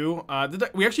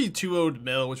 3-2. We actually 2-0'd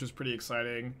Mill, which was pretty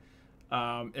exciting.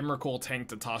 Emrakul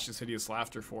tanked Natasha's Hideous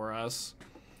Laughter for us.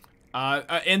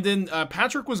 And then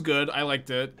Patrick was good. I liked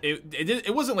it.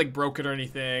 It wasn't like broken or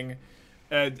anything.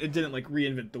 It didn't like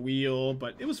reinvent the wheel,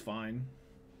 but it was fine.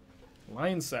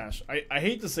 Lion Sash. I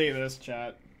hate to say this,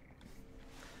 chat.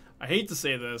 I hate to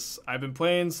say this. I've been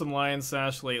playing some Lion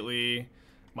Sash lately.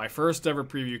 My first ever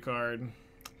preview card.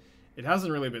 It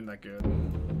hasn't really been that good.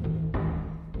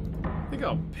 I think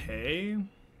I'll pay.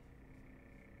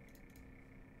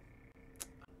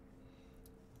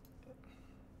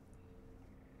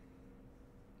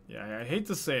 Yeah, I hate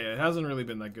to say it. It hasn't really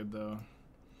been that good, though.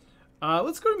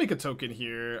 Let's go and make a token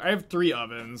here. I have 3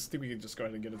 ovens. I think we can just go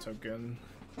ahead and get a token.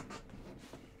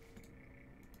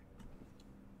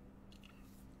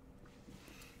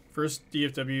 First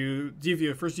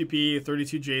DFW, first GP,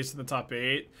 32 Jace in the top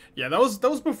 8. Yeah, that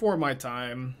was before my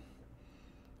time.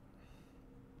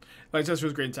 Lion Sash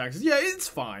was great in taxes. Yeah, it's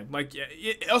fine. Like, yeah,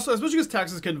 also, especially because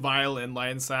taxes can violin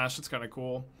Lion Sash, it's kind of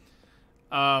cool.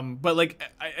 But like,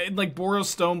 like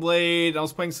Boros Stoneblade, I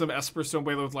was playing some Esper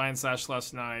Stoneblade with Lion Sash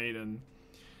last night, and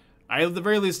I at the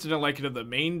very least didn't like it in the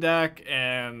main deck,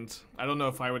 and I don't know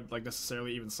if I would like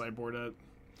necessarily even sideboard it,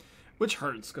 which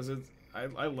hurts because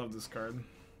I love this card.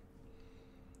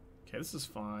 Okay, this is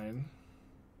fine.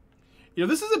 You know,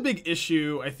 this is a big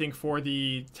issue I think for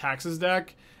the taxes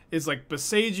deck. Is like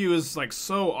Boseiju is like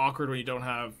so awkward when you don't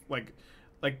have like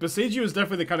Boseiju is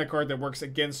definitely the kind of card that works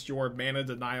against your mana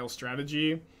denial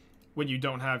strategy when you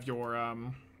don't have your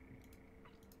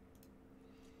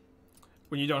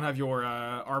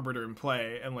Arbiter in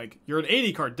play, and like you're an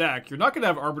 80 card deck, you're not gonna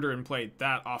have Arbiter in play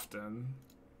that often.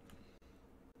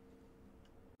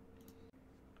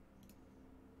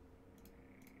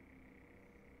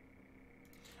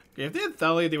 Okay, if they had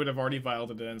Thalia, they would have already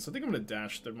vialed it in, so I think I'm gonna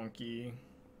dash the monkey.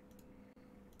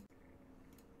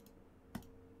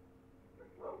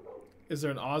 Is there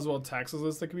an Oswald taxes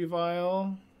list that could be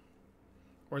vile?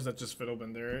 Or is that just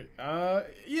Fiddlebender?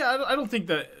 Yeah, I don't think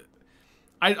that...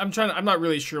 I'm not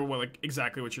really sure what, like,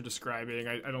 exactly what you're describing.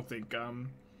 I don't think,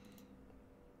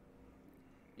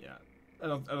 yeah. I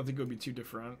don't think it would be too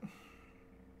different.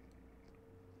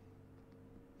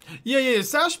 Yeah.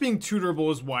 Sash being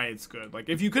tutorable is why it's good. Like,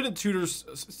 if you couldn't tutor with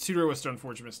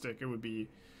Stoneforge Mystic, it would be,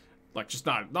 like, just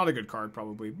not a good card,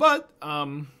 probably. But,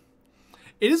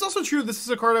 it is also true, this is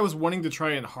a card I was wanting to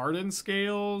try and harden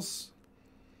Scales.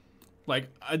 Like,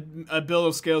 a build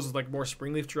of Scales with, like, more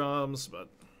Springleaf Drums, but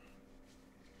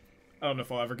I don't know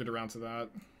if I'll ever get around to that.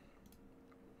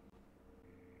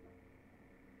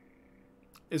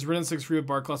 Is Rin 6 free with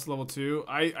Bard Class level 2?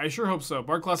 I sure hope so.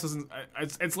 Bard Class isn't...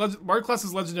 Bard Class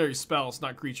is legendary spells,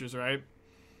 not creatures, right?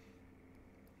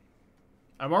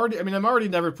 I'm already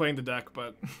never playing the deck,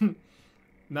 but...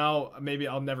 now, maybe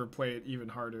I'll never play it even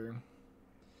harder.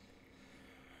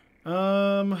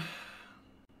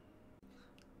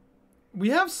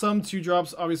 We have some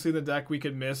 2-drops, obviously, in the deck we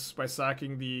could miss by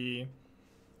sacking the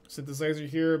Synthesizer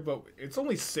here, but it's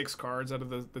only 6 cards out of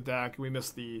the deck. We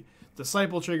missed the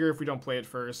Disciple trigger if we don't play it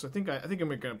first. So I think I'm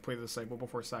gonna play the Disciple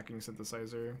before sacking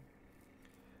Synthesizer.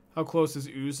 How close is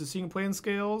Ooze to seeing play in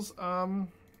Scales? I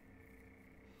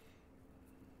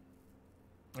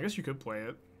guess you could play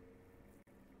it.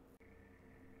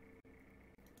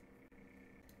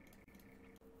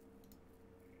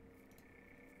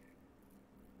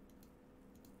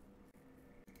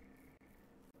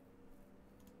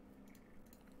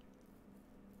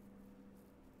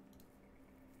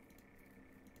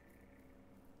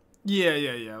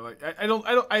 Yeah. Like,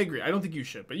 I agree. I don't think you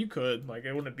should, but you could. Like,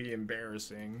 it wouldn't be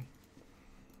embarrassing.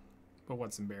 But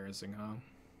what's embarrassing, huh?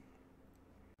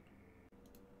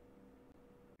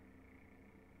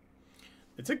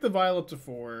 They took the Vial up to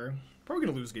 4. Probably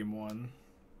gonna lose game 1.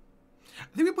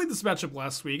 I think we played this matchup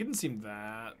last week. It didn't seem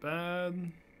that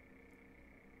bad.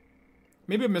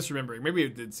 Maybe I'm misremembering. Maybe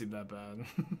it did seem that bad.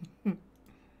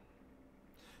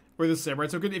 Or the Samurai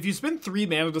token. If you spend 3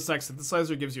 mana to sack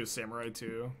Synthesizer, it gives you a Samurai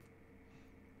too.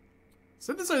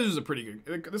 Synthesizers are pretty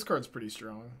good. This card's pretty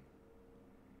strong.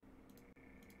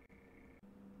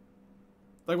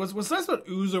 Like, what's nice about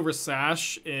Ooze over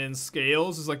Sash in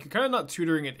Scales is, like, you're kind of not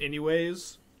tutoring it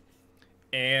anyways.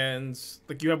 And,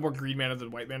 like, you have more green mana than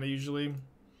white mana usually.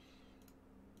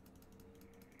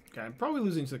 Okay, I'm probably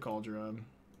losing to the Cauldron.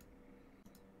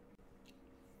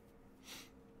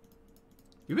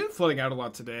 We've been flooding out a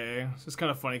lot today. It's just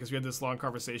kind of funny because we had this long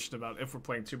conversation about if we're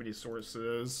playing too many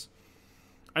sources.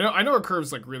 I know our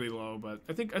curve's like really low, but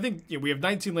I think you know, we have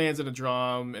 19 lands and a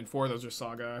drum, and 4 of those are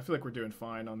Saga. I feel like we're doing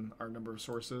fine on our number of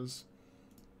sources.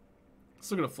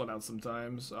 Still gonna flood out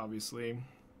sometimes, obviously.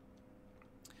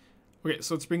 Okay,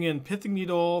 so let's bring in Pithing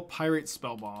Needle, Pyrite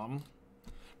Spellbomb.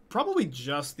 Probably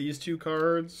just these 2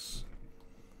 cards,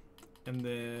 and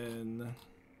then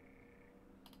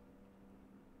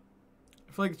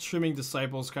I feel like trimming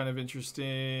Disciple is kind of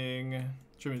interesting.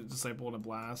 Trimming Disciple and a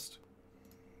Blast.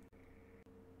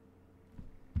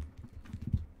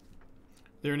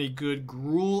 Are there any good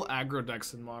Gruul aggro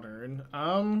decks in Modern?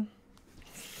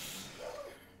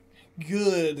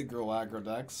 Good Gruul aggro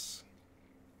decks.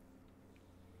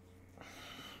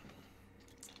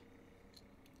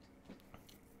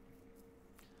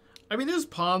 I mean, there's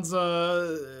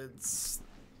Ponza. It's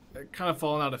kind of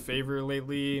fallen out of favor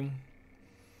lately.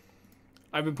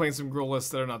 I've been playing some Gruul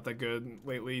lists that are not that good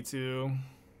lately, too.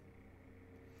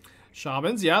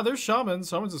 Shamans, yeah, there's Shamans.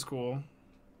 Shamans is cool.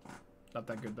 Not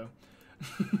that good, though.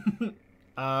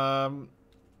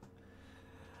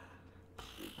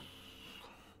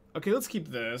 Okay, let's keep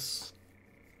this.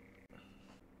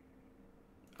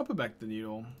 I'll put back the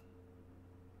Needle.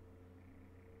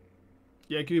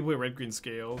 Yeah, can we play red-green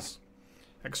Scales?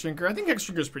 Hexdrinker? I think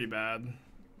Hexdrinker's pretty bad.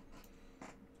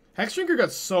 Hexdrinker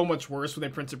got so much worse when they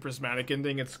printed Prismatic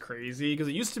Ending, it's crazy. Because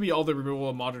it used to be all the removal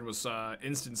of Modern was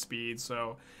instant speed,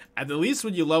 so at the least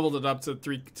when you leveled it up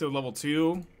to level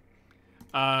 2,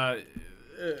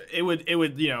 it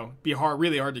would you know be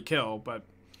really hard to kill. But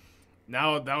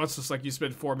now it's just like you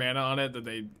spend 4 mana on it, then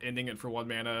they ending it for 1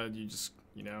 mana, and you just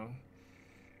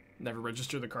never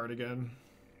register the card again.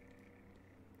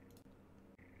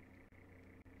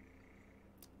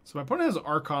 So my opponent has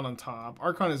Archon on top.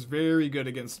 Archon is very good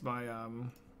against my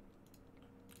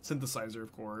Synthesizer,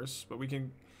 of course, but we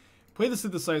can play the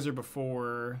Synthesizer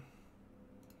before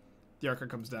the Archon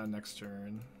comes down next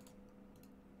turn.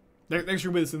 Next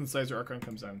turn with the Synthesizer, Archon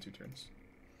comes down in 2 turns.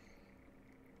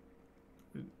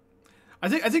 I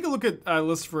think a look at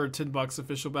lists for $10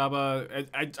 official Baba.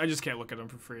 I just can't look at them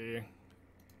for free.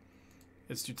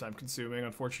 It's too time consuming,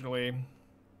 unfortunately.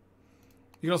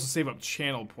 You can also save up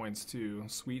channel points too.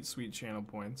 Sweet, sweet channel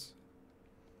points.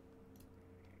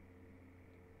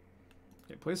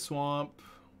 Okay, play Swamp.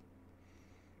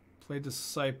 Play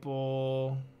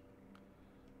Disciple.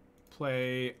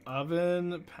 play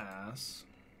Oven, pass.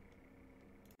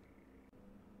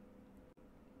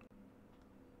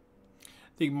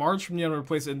 I think March from Neon will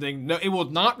replace Ending. No, it will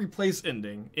not replace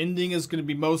Ending. Ending is going to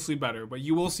be mostly better, but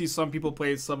you will see some people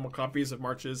play some copies of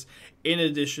Marches in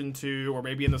addition to, or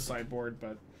maybe in the sideboard,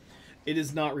 but it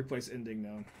does not replace Ending,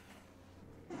 no.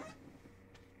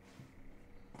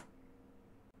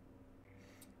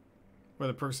 What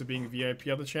are the perks of being VIP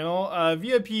on the channel?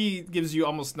 VIP gives you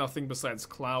almost nothing besides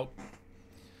clout.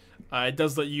 It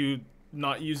does let you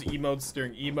not use emotes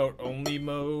during emote-only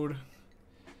mode.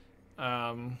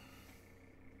 That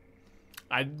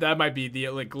might be the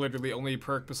literally only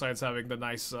perk besides having the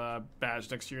nice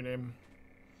badge next to your name.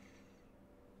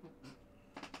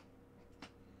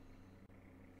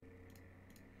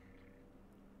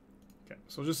 Okay,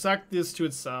 so just sack this to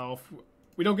itself.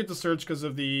 We don't get to search because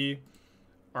of the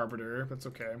Arbiter. That's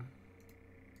okay.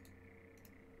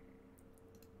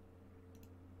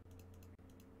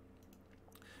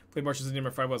 Played Marches in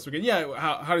number 5 last weekend. Yeah,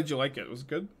 how did you like it? Was it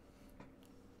good?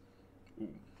 Ooh.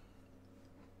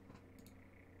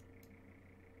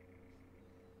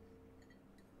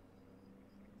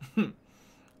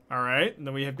 Alright, and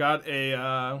then we have got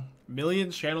a million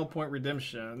channel point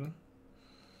redemption.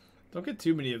 Don't get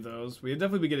too many of those. We've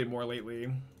definitely been getting more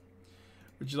lately.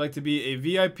 Would you like to be a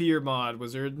VIP or mod,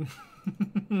 wizard?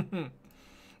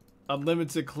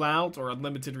 Unlimited clout or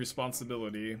unlimited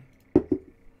responsibility?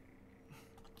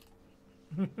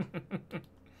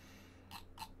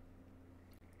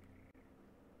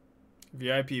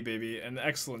 VIP, baby. An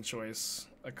excellent choice.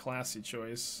 A classy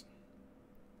choice.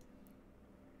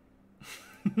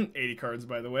 80 cards,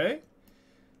 by the way.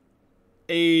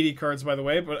 80 cards, by the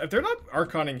way. But if they're not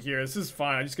Archoning here, this is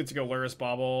fine. I just get to go Lurrus,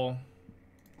 Bauble.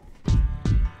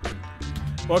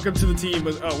 Welcome to the team.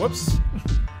 Oh, whoops.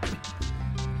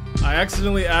 I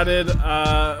accidentally added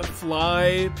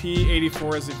Fly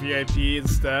P84 as a VIP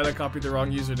instead. I copied the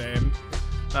wrong username.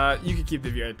 You can keep the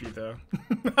VIP though.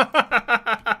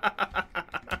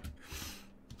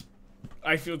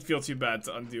 I feel too bad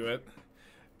to undo it.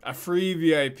 A free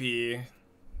VIP,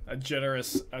 a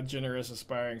generous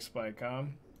aspiring spike, huh?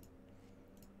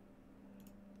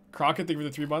 Crockett, thank you for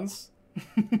the 3 months.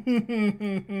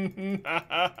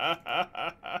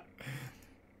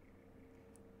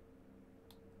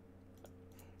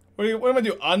 What am I gonna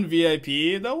do?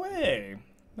 Un-VIP? No way.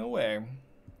 No way.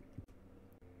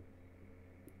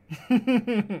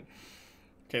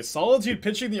 Okay, Solitude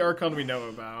pitching the Archon we know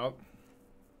about.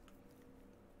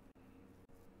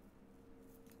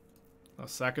 I'll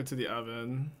sack it to the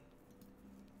oven.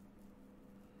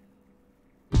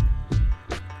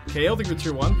 Kale, thank you for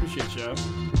tier 1. Appreciate you.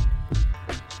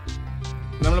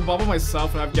 And I'm gonna bubble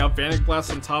myself and have Galvanic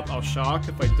Blast on top. I'll shock.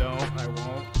 If I don't, I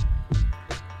won't.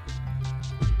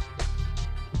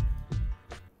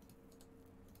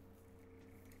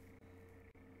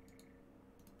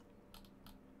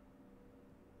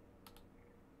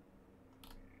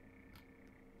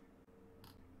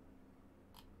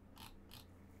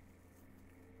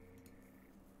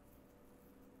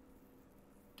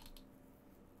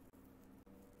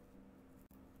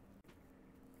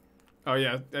 Oh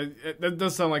yeah, that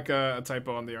does sound like a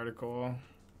typo on the article.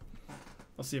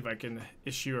 I'll see if I can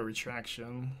issue a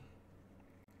retraction.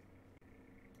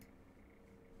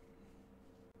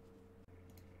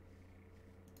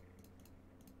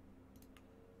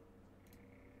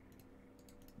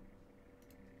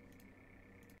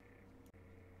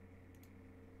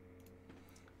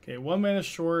 Okay, 1 mana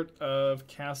short of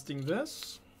casting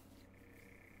this.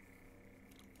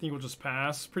 I think we'll just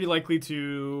pass. Pretty likely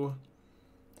to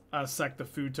sack the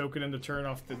food token into turn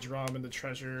off the drum and the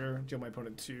treasure. Deal my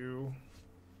opponent 2.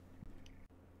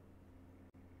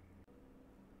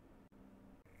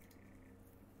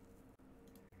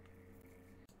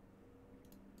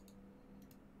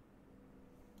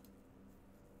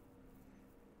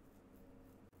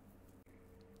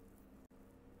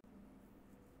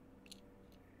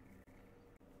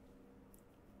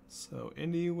 So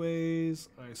anyways,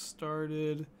 I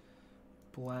started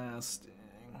blasting.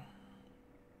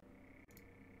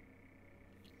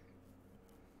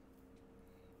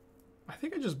 I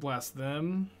think I just blast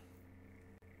them.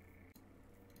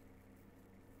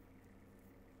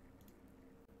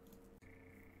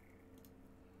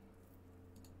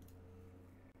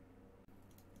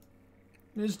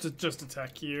 Just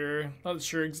attack here. Not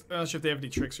sure if they have any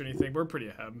tricks or anything, but we're pretty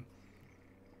ahead.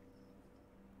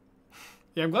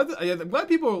 Yeah, I'm glad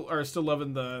people are still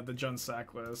loving the Jun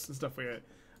sack list. It's definitely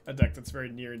a deck that's very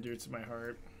near and dear to my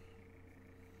heart.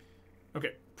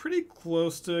 Okay, pretty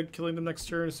close to killing them next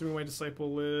turn, assuming my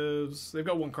Disciple lives. They've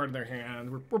got 1 card in their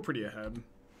hand. We're pretty ahead.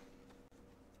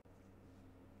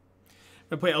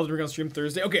 I play Elden Ring on stream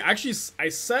Thursday. Okay, actually, I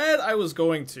said I was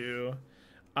going to.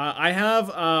 I have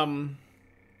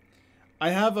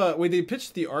wait, they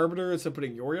pitched the Arbiter instead of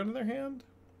putting Yorion in their hand.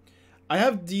 I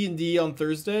have D&D on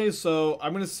Thursday, so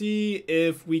I'm gonna see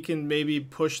if we can maybe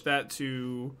push that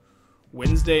to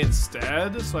Wednesday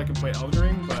instead, so I can play Elden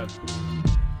Ring. But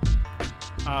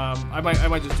I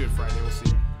might just do it Friday. We'll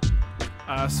see.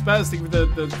 Spaz, thank you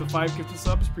for the 5 gifted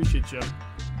subs. Appreciate you.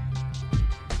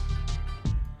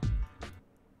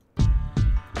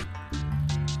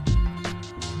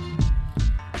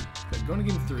 Okay, going to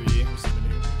game 3. We're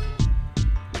submitting.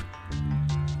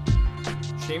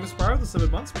 Seamus Barrow, the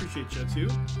 7 months. Appreciate you too.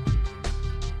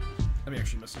 Let me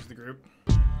actually message the group.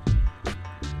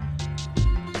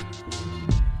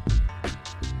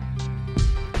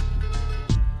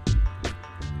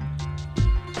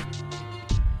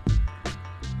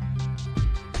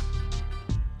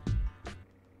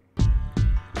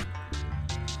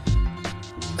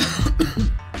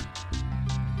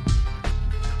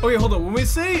 Okay, hold on. When we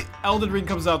say Elden Ring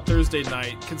comes out Thursday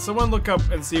night, can someone look up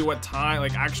and see what time,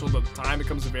 like the time it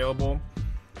comes available?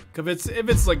 Because if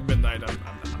it's like midnight,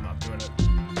 I'm not doing it.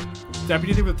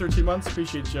 Deputy with 13 months,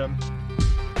 appreciate you.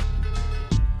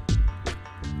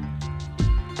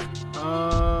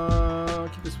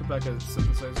 Keep this put back as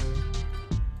synthesizer.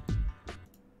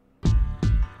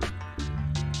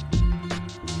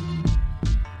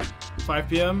 $5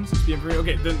 p.m., 6 p.m.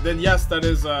 Okay, then yes, that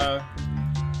is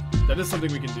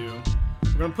something we can do.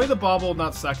 We're gonna play the Bauble,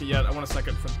 not sack it yet. I want to sack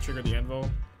it for trigger the Anvil.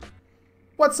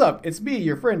 What's up? It's me,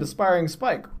 your friend, Aspiring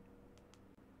Spike.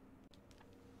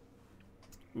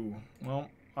 Ooh, well,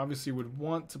 obviously would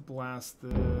want to blast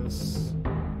this.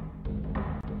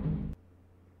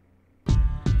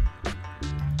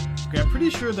 Okay, I'm pretty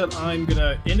sure that I'm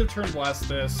gonna end of turn blast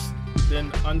this,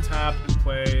 then untap and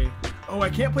play. Oh, I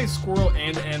can't play Squirrel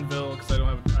and Anvil because I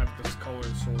have this color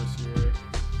source here.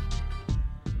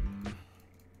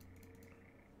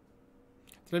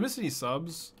 Did I miss any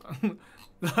subs?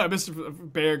 I missed if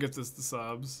Bear gets us the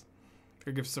subs. If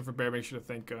you give stuff for Bear, make sure to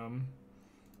thank him.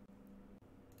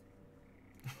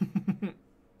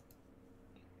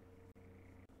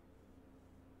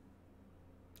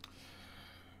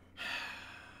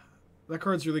 That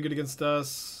card's really good against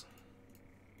us.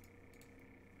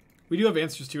 We do have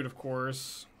answers to it, of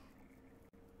course.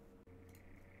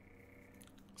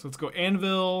 So let's go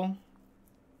Anvil.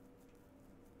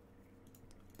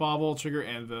 Bauble, trigger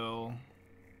Anvil.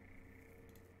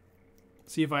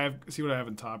 See what I have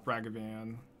in top.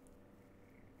 Ragavan.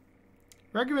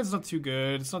 Ragavan's not too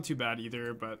good. It's not too bad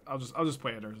either, but I'll just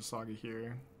play it as a Saga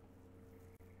here.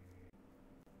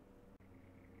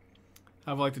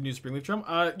 Have I like the new Springleaf Drum?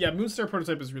 Yeah, Moonstar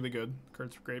prototype is really good.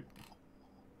 Cards are great.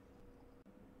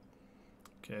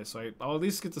 Okay, so I'll at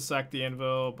least get to sack the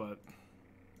Anvil, but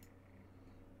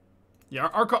yeah,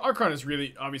 Archon is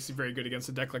really obviously very good against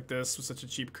a deck like this with such a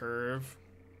cheap curve.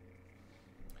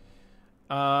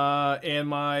 And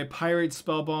my Pyrite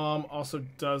Spellbomb also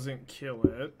doesn't kill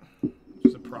it, which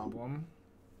is a problem.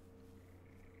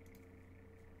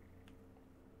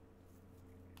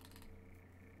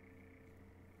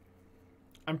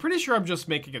 I'm pretty sure I'm just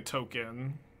making a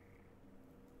token.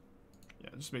 Yeah,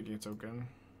 just making a token.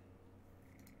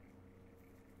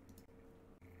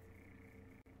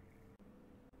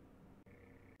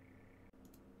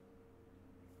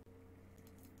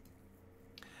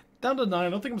 Down to 9. I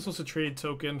don't think I'm supposed to trade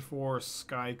token for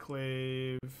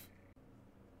Skyclave.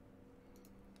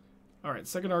 Alright,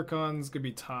 second Archon's gonna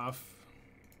be tough.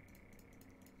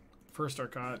 First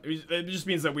Archon. It just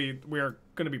means that we are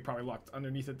gonna be probably locked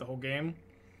underneath it the whole game.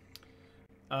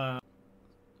 So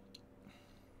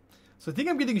I think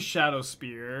I'm getting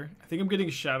Shadowspear.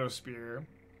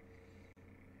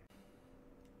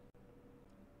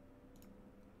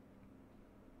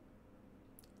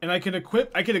 And I could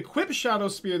equip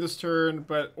Shadowspear this turn,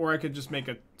 or I could just make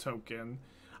a token.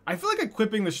 I feel like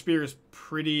equipping the spear is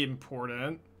pretty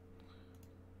important.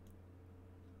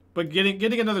 But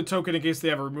getting another token in case they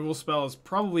have a removal spell is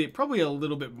probably a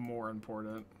little bit more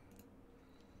important.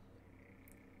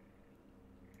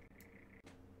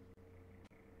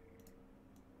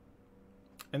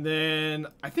 And then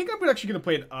I think I'm actually going to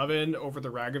play an Oven over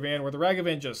the Ragavan, where the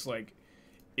Ragavan just like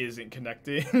isn't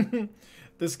connecting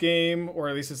this game, or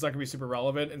at least it's not going to be super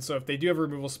relevant. And so if they do have a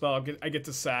removal spell, I get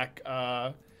to sack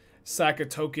a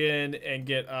token and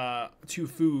get 2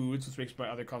 foods, which makes my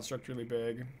other construct really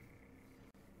big.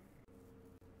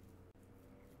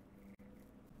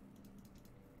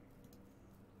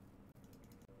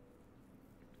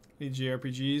 Any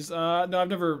JRPGs? No, I've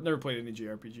never played any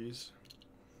JRPGs.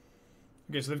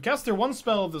 Okay, so they've cast their 1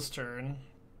 spell this turn.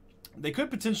 They could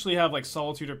potentially have like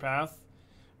Solitude or Path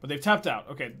But they've tapped out.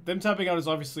 Okay, them tapping out is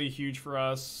obviously huge for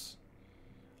us.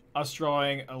 Us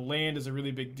drawing a land is a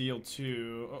really big deal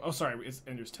too. Oh, sorry, it's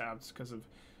Ender's tapped because of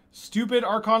stupid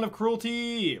Archon of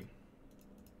Cruelty.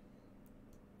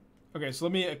 Okay, so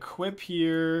let me equip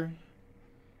here.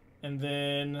 And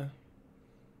then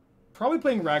probably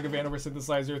playing Ragavan over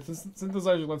Synthesizer.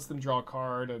 Synthesizer lets them draw a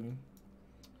card, and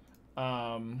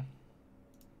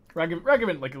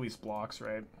Ragavan like at least blocks,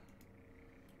 right?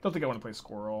 Don't think I want to play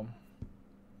Squirrel.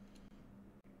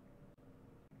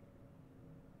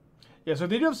 Yeah, so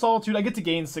if they do have Solitude, I get to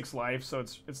gain 6 life, so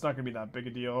it's not gonna be that big a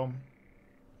deal.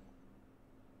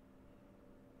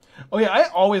 Oh yeah, I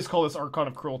always call this Archon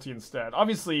of Cruelty instead.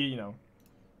 Obviously, you know,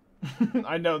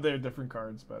 I know they're different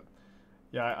cards, but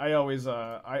yeah, I always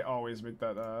make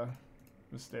that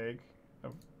mistake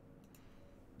of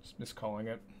just miscalling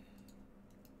it.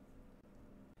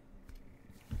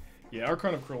 Yeah,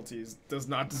 Archon of Cruelty does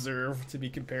not deserve to be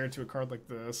compared to a card like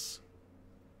this.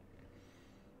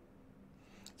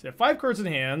 So you have 5 cards in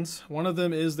hand. One of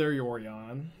them is their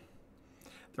Yorion.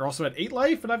 They're also at 8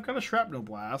 life, and I've got a Shrapnel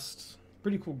Blast.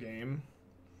 Pretty cool game.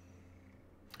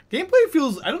 Gameplay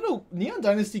feels, I don't know, Neon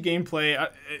Dynasty gameplay,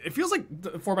 it feels like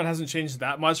the format hasn't changed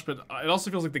that much, but it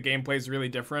also feels like the gameplay is really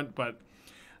different, but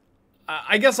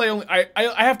I guess I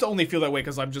have to only feel that way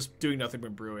because I'm just doing nothing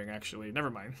but brewing, actually. Never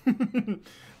mind.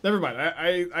 Never mind.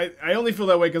 I only feel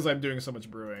that way because I'm doing so much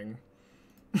brewing.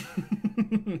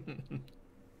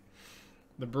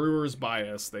 The brewer's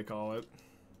bias, they call it.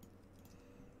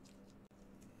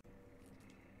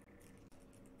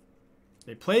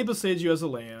 They play Besage You as a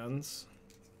land.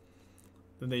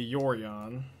 Then they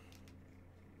Yorion.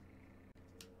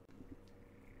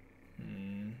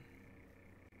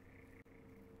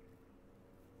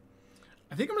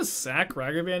 I think I'm going to sack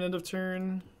Ragavan end of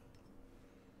turn.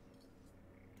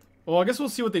 Well, I guess we'll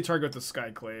see what they target with the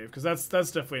Skyclave, because that's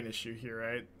definitely an issue here,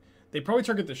 right? They probably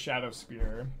target the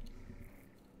Shadowspear.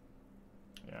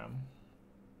 Yeah.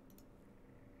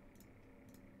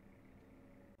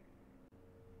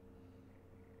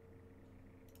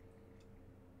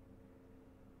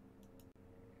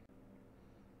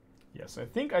 Yes, I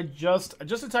think I just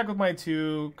attack with my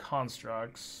 2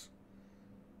 constructs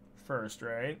first,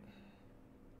 right?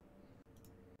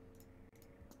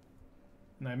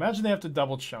 And I imagine they have to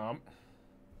double chomp.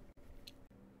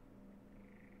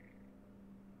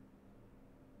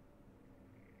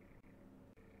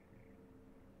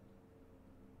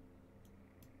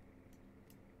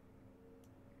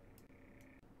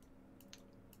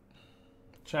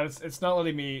 Chat, it's not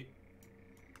letting me.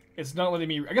 It's not letting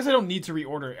me. I guess I don't need to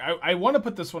reorder. I want to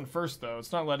put this one first though.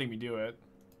 It's not letting me do it.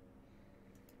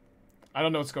 I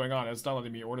don't know what's going on. It's not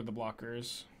letting me order the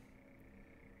blockers.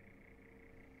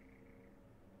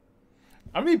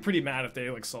 I'm gonna be pretty mad if they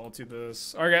like Solitude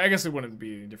this. Or I guess it wouldn't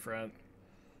be any different.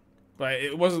 But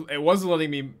it wasn't letting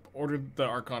me order the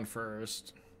Archon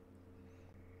first.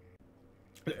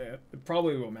 It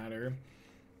probably won't matter.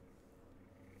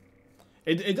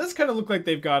 It does kind of look like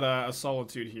they've got a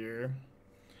Solitude here.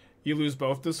 You lose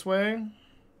both this way.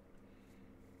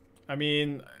 I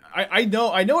mean, I know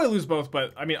I lose both,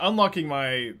 but I mean unlocking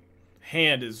my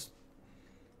hand is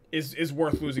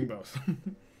worth losing both.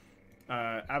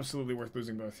 Absolutely worth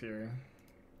losing both here.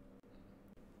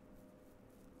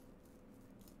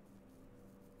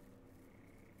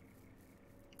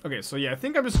 Okay, so yeah, I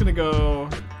think I'm just gonna go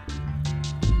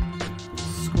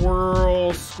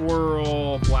Squirrel,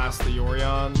 blast the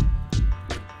Yorion.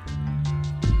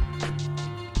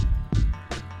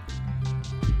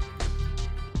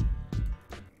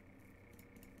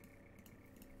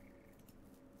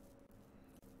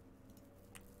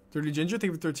 Dirty Ginger,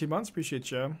 thank you for 13 months.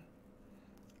 Appreciate you.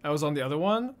 I was on the other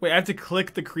one. Wait, I have to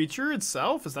click the creature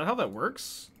itself? Is that how that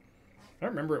works? I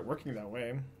don't remember it working that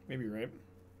way. Maybe you're right.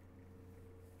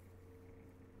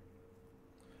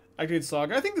 Activate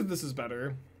Saga. I think that this is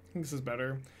better. I think this is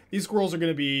better. These squirrels are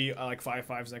going to be like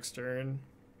 5/5s next turn.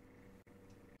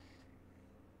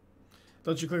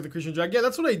 Don't you click the creature drag? Yeah,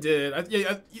 that's what I did.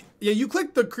 Yeah, you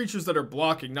click the creatures that are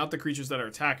blocking, not the creatures that are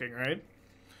attacking, right?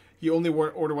 You only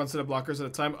order one set of blockers at a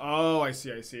time. Oh, I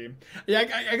see, I see. Yeah,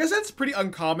 I guess that's pretty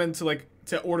uncommon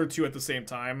to order 2 at the same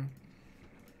time.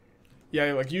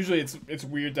 Yeah, like usually it's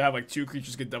weird to have like 2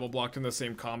 creatures get double blocked in the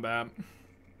same combat.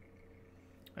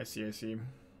 I see, I see.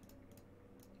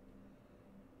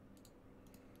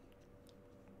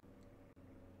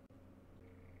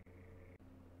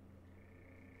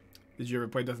 Did you ever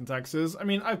play Death and Taxes? I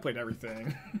mean, I've played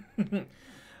everything.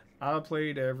 I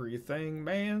played everything,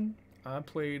 man. I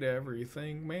played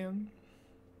everything, man.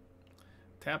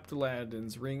 Tapped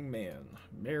Aladdin's ring, man.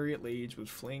 Marry at Lage with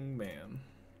fling, man.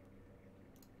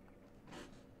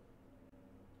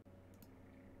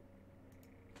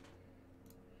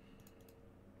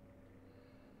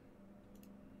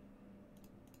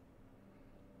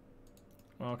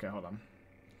 Okay, hold on.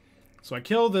 So I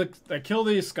kill the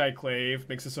Skyclave,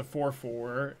 makes this a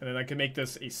 4/4, and then I can make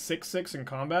this a 6/6 in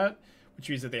combat, which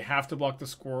means that they have to block the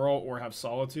squirrel or have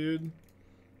Solitude.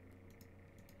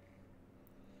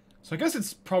 So I guess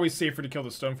it's probably safer to kill the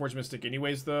Stoneforge Mystic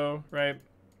anyways, though, right?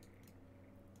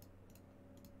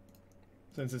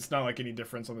 Since it's not like any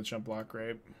difference on the chump block,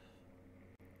 right?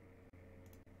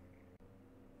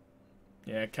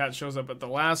 Yeah, Cat shows up at the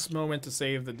last moment to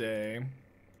save the day.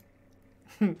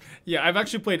 Yeah, I've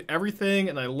actually played everything,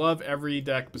 and I love every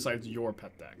deck besides your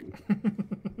pet deck.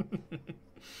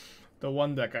 The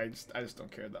one deck I just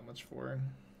don't care that much for.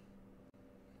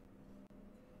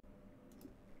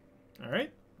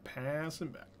 Alright, passing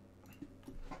back.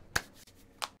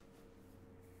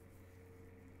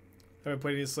 Haven't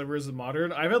played any Slivers in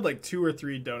Modern. I've had like 2 or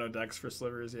 3 Dono decks for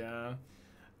Slivers, yeah.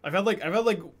 I've had like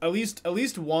at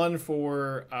least one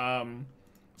for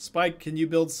Spike, can you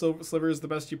build Slivers the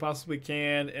best you possibly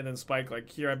can? And then Spike, like,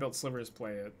 here I built Slivers,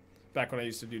 play it. Back when I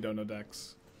used to do Dono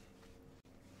decks.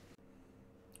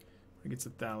 I think it's a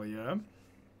Thalia.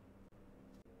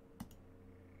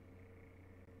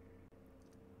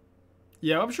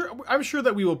 Yeah, I'm sure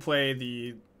that we will play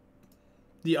the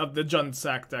Jund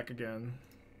Sack deck again.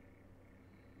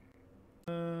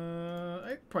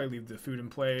 I'd probably leave the food in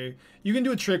play. You can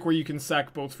do a trick where you can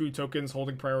sack both food tokens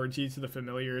holding priority to the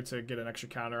familiar to get an extra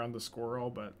counter on the squirrel,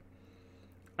 but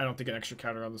I don't think an extra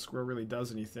counter on the squirrel really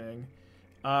does anything.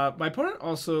 My opponent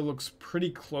also looks pretty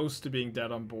close to being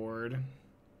dead on board.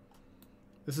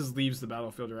 This leaves the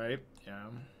battlefield, right? Yeah.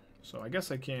 So I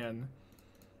guess I can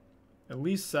at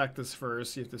least sack this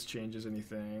first, see if this changes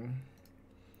anything.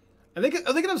 I think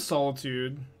I can have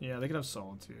Solitude. Yeah, they can have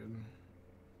Solitude.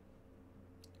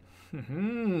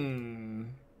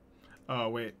 Oh,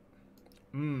 wait.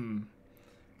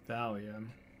 Thalia.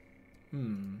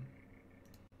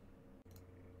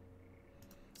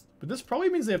 But this probably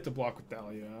means they have to block with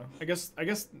Thalia. I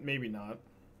guess maybe not.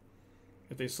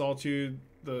 If they Solitude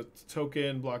the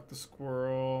token, block the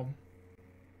squirrel.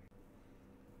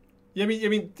 Yeah, I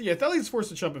mean, yeah, Thalia's forced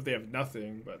to chump if they have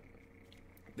nothing, but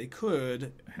they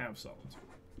could have Solitude.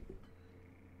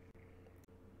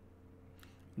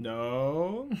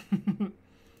 No.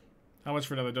 How much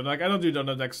for another Dono deck? I don't do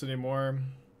Dono decks anymore.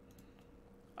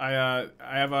 I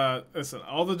have listen,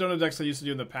 all the Dono decks I used to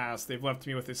do in the past, they've left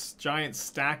me with this giant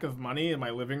stack of money in my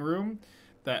living room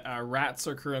that rats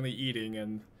are currently eating,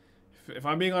 and if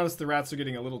I'm being honest, the rats are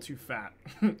getting a little too fat.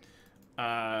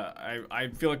 I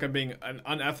feel like I'm being an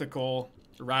unethical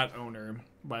rat owner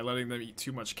by letting them eat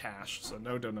too much cash, so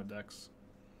no Dono decks.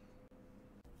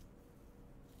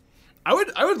 I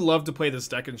would love to play this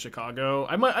deck in Chicago.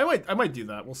 I might do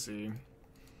that. We'll see.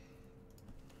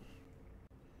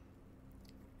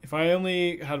 If I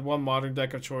only had one modern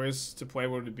deck of choice to play,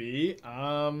 what would it be?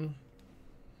 Well,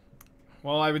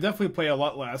 I would definitely play a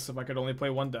lot less if I could only play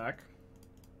one deck.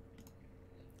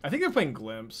 I think I'm playing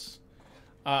Glimpse.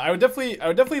 I would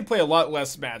definitely play a lot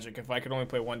less Magic if I could only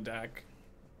play one deck.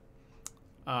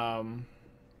 But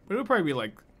it would probably be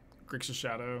like Grixis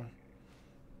Shadow.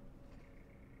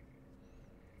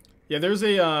 Yeah, there's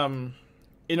a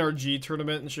NRG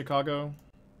tournament in Chicago.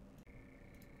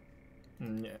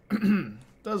 Yeah.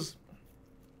 does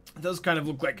kind of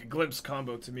look like a Glimpse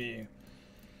combo to me.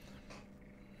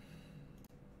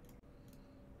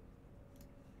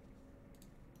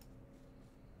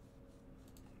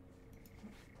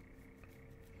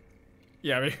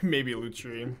 Yeah, maybe a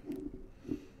Lutri.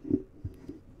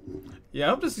 Yeah, I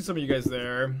hope to see some of you guys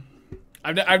there.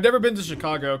 I've never been to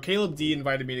Chicago. Caleb D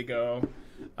invited me to go.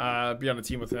 Be on a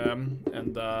team with him,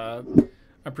 and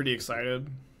I'm pretty excited.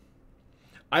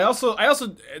 I also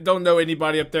don't know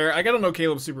anybody up there. I don't know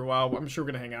Caleb super well. I'm sure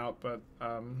we're gonna hang out, but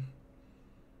I'm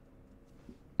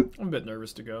a bit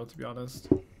nervous to go, to be honest.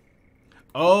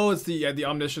 Oh, it's the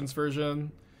Omniscience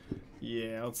version.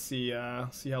 Yeah, let's see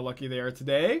how lucky they are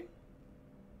today.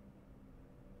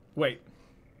 Wait,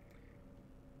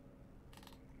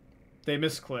 they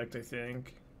misclicked, I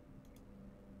think.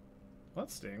 Well,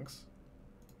 that stinks.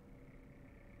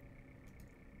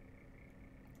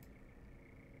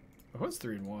 Oh, it's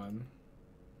 3-1. Am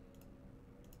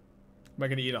I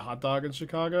gonna eat a hot dog in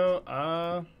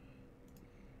Chicago?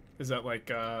 Is that like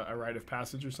a rite of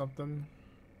passage or something?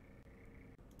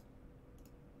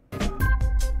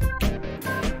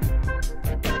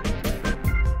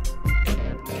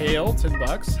 Kale,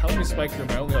 $10. Help me spike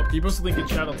your only help. Can you post a link in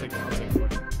chat? I'll take it.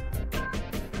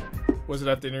 Was it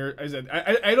at dinner?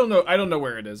 I don't know. I don't know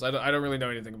where it is. I don't really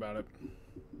know anything about it.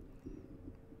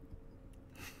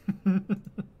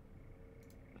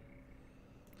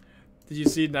 Did you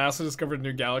see NASA discovered a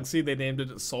new galaxy? They named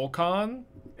it Solcon.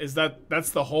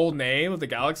 that's the whole name of the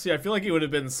galaxy? I feel like it would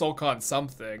have been Sulcon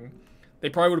something. They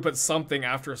probably would have put something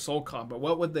after Sulcon, but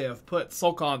what would they have put?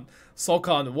 Sulcon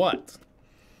what?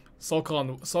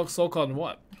 Sulcon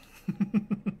what?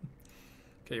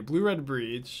 Okay, blue-red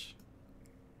breach.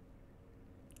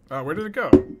 Where did it go?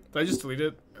 Did I just delete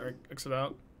it or exit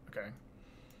out? Okay.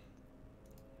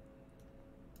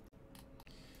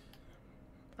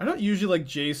 I don't usually like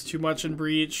Jace too much in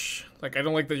Breach. Like, I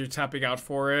don't like that you're tapping out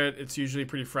for it. It's usually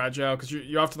pretty fragile because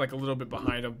you're often like a little bit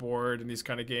behind on board in these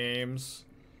kind of games.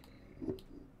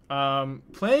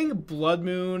 Playing Blood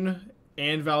Moon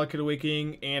and Valakut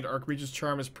Awakening and Archmage's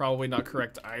Charm is probably not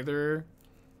correct either.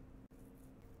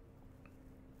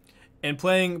 And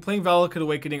playing Valakut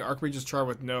Awakening, Archmage's Charm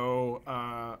with no,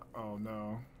 oh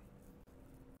no.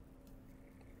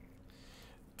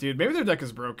 Dude, maybe their deck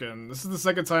is broken. This is the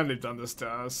second time they've done this to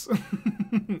us.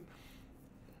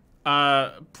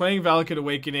 Playing Valakut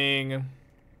Awakening.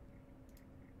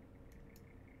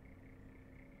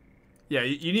 Yeah,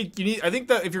 you need. I think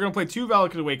that if you're gonna play 2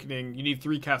 Valakut Awakening, you need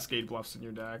 3 Cascade Bluffs in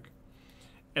your deck.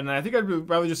 And then I think I'd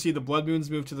rather just see the Blood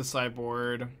Moons move to the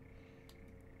sideboard.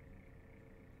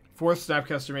 4th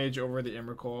Snapcaster Mage over the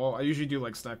Emrakul. I usually do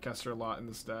like Snapcaster a lot in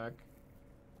this deck.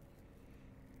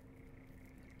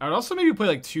 I would also maybe play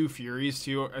like 2 Furies,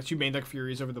 2 main deck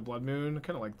Furies over the Blood Moon.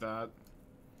 Kind of like that.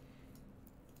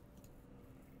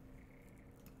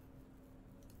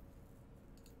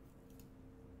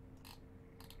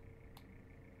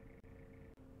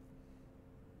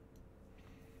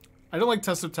 I don't like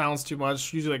Test of Talents too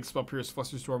much. Usually like Spell Pierce,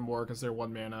 Flusterstorm more because they're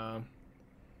 1 mana.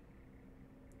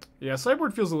 Yeah,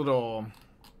 sideboard feels a little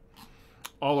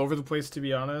all over the place, to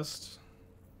be honest.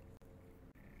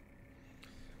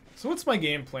 So what's my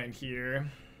game plan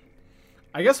here?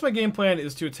 I guess my game plan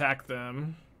is to attack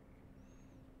them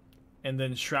and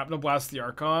then Shrapnel Blast the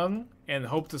Archon and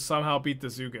hope to somehow beat the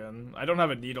Zugan. I don't have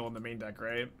a Needle in the main deck,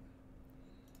 right?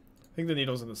 I think the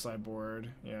Needle's in the sideboard.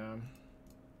 Yeah.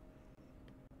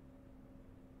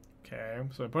 Okay,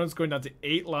 so my opponent's going down to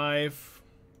 8 life.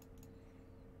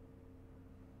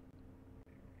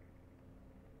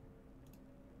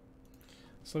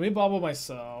 So let me Bauble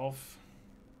myself.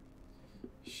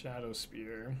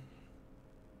 Shadowspear.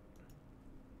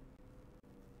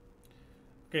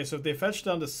 Okay, so if they fetch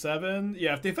down to 7...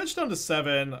 Yeah, if they fetch down to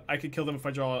 7, I could kill them if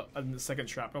I draw a second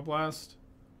Shrapnel Blast.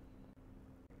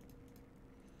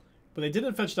 But they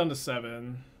didn't fetch down to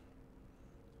 7.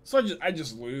 So I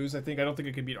just lose, I think. I don't think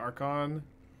I can beat Archon.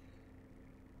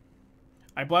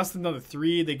 I blast them down to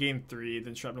 3, they gain 3,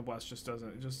 then Shrapnel Blast just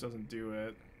doesn't do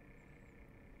it.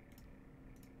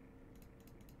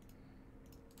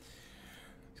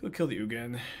 He'll kill the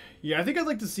Ugin. Yeah, I think I'd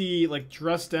like to see, like,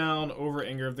 Dress Down over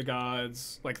Anger of the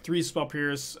Gods. Like, 3 Spell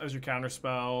Pierce as your counter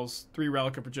spells. 3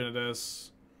 Relic of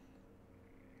Progenitus.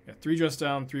 Yeah, 3 Dress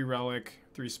Down, 3 Relic,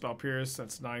 3 Spell Pierce.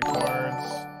 That's 9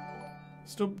 cards.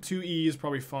 Still 2 E's,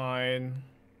 probably fine.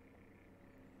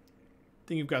 I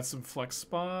think you've got some flex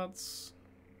spots.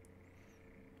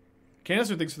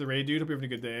 Canister, thanks for the raid, dude. Hope you're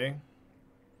having a good day.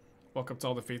 Welcome to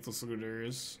all the faithless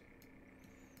looters.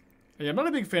 Yeah, I'm not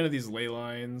a big fan of these ley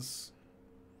lines.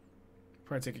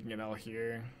 Probably taking an L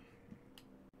here.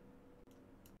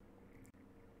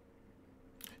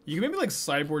 You can maybe like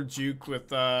sideboard juke with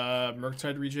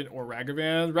Murktide Regent or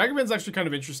Ragavan. Ragavan's actually kind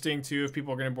of interesting too if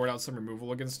people are going to board out some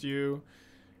removal against you.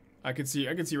 I could see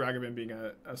Ragavan being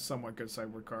a somewhat good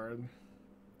sideboard card.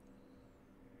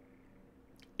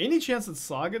 Any chance that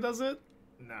Saga does it?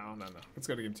 No. Let's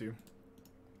go to game 2.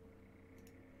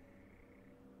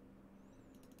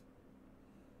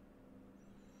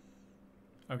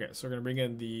 Okay, so we're going to bring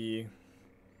in the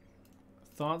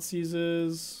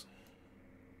Thoughtseizes.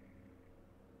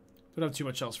 Don't have too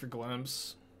much else for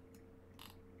Glimpse.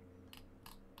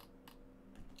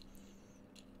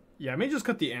 Yeah, I may just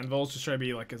cut the Anvils, just try to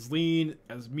be like as lean,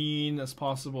 as mean as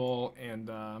possible, and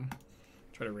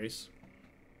try to race.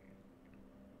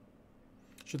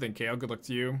 Sure thing, KO. Good luck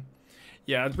to you.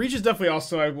 Yeah, Breach is definitely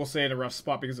also, I will say, in a rough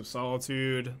spot because of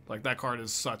Solitude. Like, that card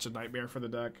is such a nightmare for the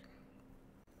deck.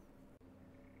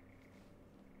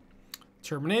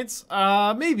 Terminates?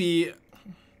 Maybe.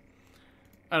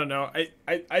 I don't know.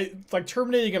 I like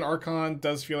terminating an Archon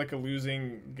does feel like a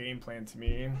losing game plan to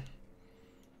me.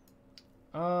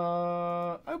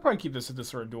 I would probably keep this at this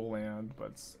sort of dual land,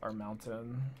 but it's our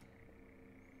mountain.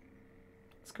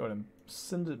 Let's go ahead and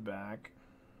send it back.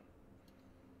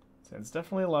 So it's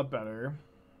definitely a lot better.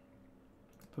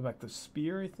 Put back the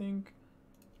spear, I think.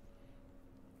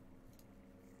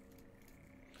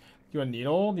 You want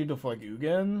Needle? Needle for like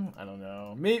Ugin? I don't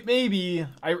know. Maybe.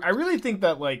 I really think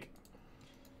that like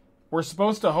we're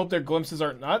supposed to hope their glimpses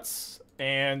aren't nuts,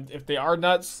 And if they are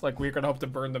nuts, like, we're gonna hope to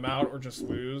burn them out or just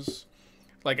lose.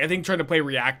 Like, I think trying to play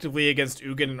reactively against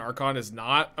Ugin and Archon is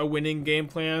not a winning game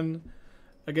plan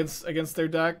against their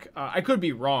deck. I could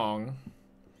be wrong.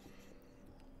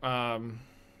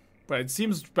 But it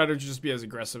seems better to just be as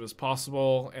aggressive as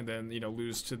possible and then, you know,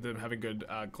 lose to them having good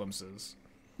glimpses.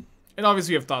 And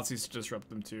obviously you have Thoughtseize to disrupt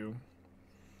them too.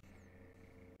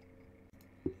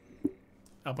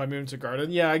 Alpine Moon to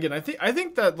Garden. Yeah, again, I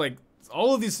think that, like,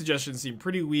 all of these suggestions seem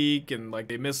pretty weak and, like,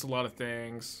 they miss a lot of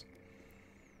things.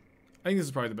 I think this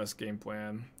is probably the best game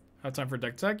plan. Have time for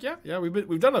deck tech? Yeah,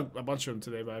 we've done a bunch of them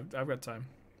today, but I've got time.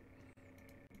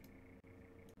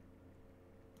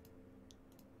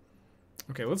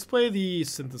 Okay, let's play the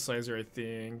synthesizer. I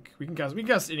think we can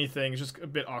cast anything. It's just a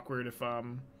bit awkward if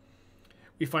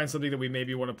we find something that we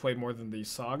maybe want to play more than the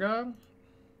Saga.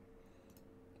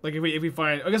 Like if we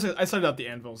find, I guess I started out the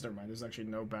Anvils. Never mind. There's actually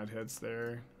no bad hits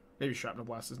there. Maybe Shrapnel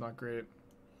Blast is not great.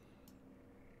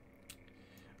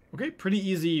 Okay, pretty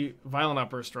easy Violent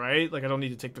Outburst, right? Like I don't need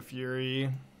to take the Fury.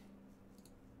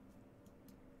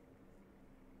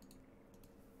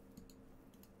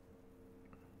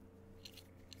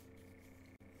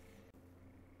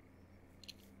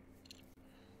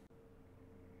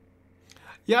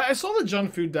 Yeah, I saw the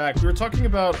Junk Food deck. We were talking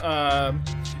about, yeah,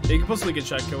 you can possibly get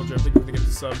chat Killjoy. Thank you for the gift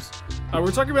of subs. We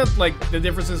were talking about, like, the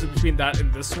differences between that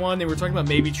and this one. And we were talking about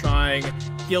maybe trying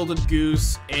Gilded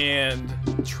Goose and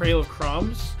Trail of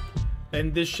Crumbs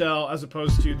and this shell as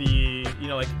opposed to the, you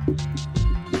know, like,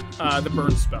 the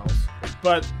burn spells.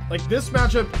 But, like, this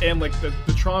matchup and, like, the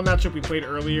Tron matchup we played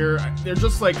earlier, they're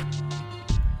just, like,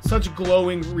 such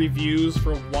glowing reviews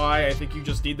for why I think you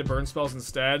just need the burn spells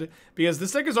instead, because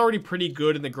this deck is already pretty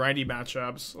good in the grindy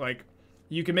matchups. Like,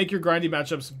 you can make your grindy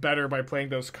matchups better by playing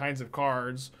those kinds of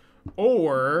cards,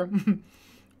 or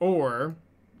but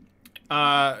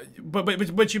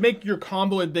you make your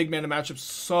combo and big mana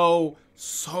matchups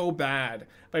so bad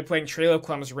by playing Trail of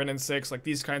Crumbs, Ren and 6, like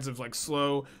these kinds of like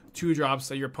slow 2-drops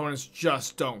that your opponents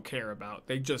just don't care about.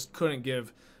 They just couldn't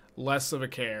give less of a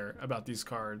care about these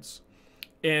cards.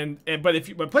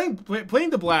 But playing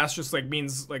the blast just like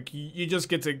means like you just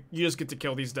get to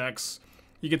kill these decks.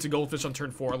 You get to Goldfish on turn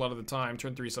 4 a lot of the time,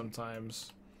 turn 3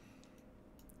 sometimes.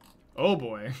 Oh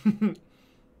boy. All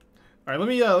right, let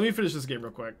me finish this game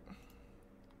real quick.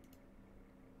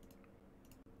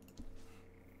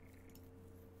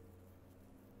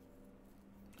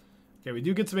 Okay, we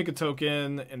do get to make a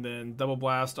token and then double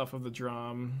blast off of the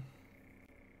drum.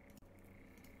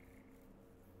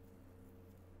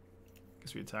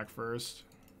 Guess we attack first.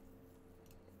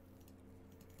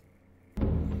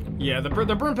 Yeah, the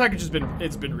burn package has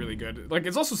been really good. Like,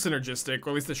 it's also synergistic, or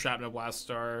at least the Shrapnel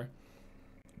Blast are.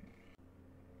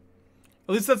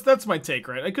 At least that's my take,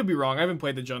 right? I could be wrong. I haven't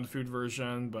played the Jund Food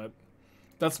version, but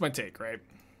that's my take, right?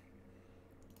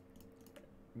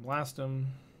 Blast him.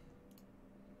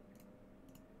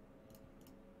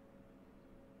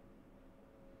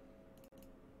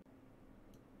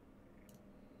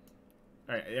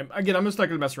 Alright, again, I'm just not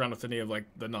going to mess around with any of, like,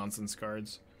 the nonsense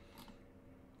cards.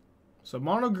 So,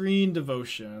 Mono Green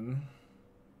Devotion,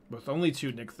 with only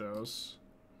 2 Nykthos.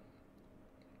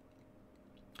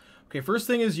 Okay, first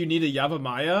thing is you need a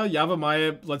Yavimaya.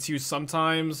 Yavimaya lets you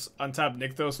sometimes untap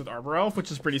Nykthos with Arbor Elf, which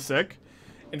is pretty sick.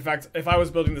 In fact, if I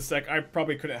was building this deck, I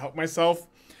probably couldn't help myself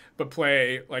but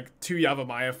play, like, 2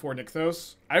 Yavimaya, 4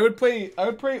 Nykthos. I would play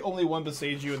only 1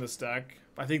 Boseiju in this deck.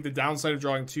 I think the downside of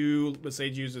drawing 2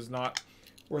 Boseijus is not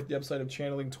worth the upside of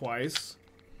channeling twice.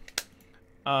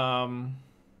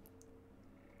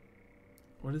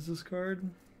 What is this card?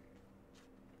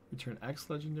 Return X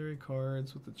legendary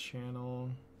cards with the channel.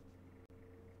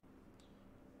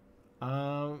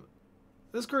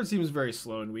 This card seems very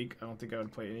slow and weak. I don't think I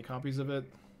would play any copies of it.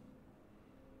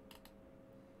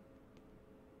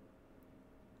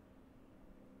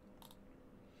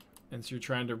 And so you're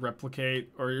trying to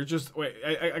replicate, or you're just wait.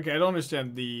 Okay, I don't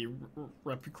understand the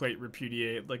replicate,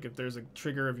 repudiate. Like if there's a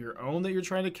trigger of your own that you're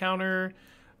trying to counter,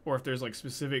 or if there's like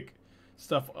specific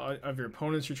stuff of your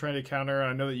opponents you're trying to counter.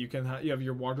 I know that you have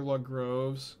your Waterlogged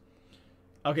Groves.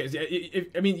 Okay, so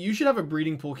I mean you should have a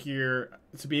breeding pool here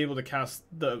to be able to cast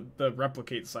the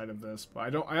replicate side of this,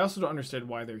 but I also don't understand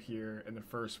why they're here in the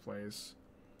first place.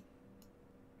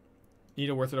 Need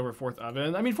to worth it over Fourth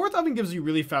Oven. I mean, Fourth Oven gives you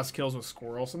really fast kills with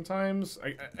Squirrel sometimes.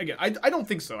 I don't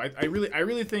think so. I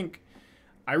really think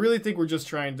we're just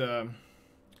trying to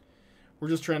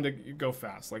go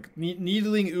fast. Like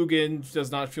needling Ugin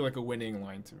does not feel like a winning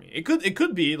line to me. It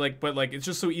could be like, but like it's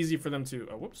just so easy for them to.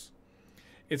 Oh, whoops.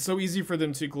 It's so easy for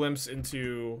them to glimpse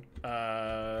into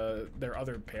their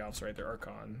other payoffs, right? Their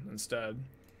Archon instead.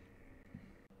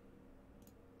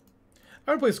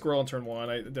 I would play Squirrel on turn 1.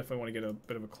 I definitely want to get a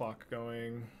bit of a clock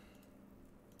going.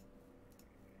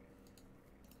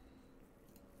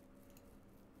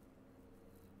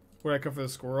 Where I come for the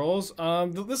Squirrels?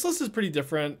 This list is pretty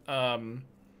different.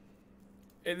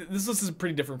 This list is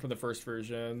pretty different from the first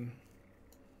version.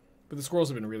 But the Squirrels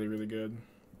have been really, really good.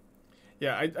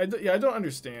 Yeah, I don't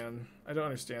understand. I don't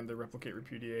understand the Replicate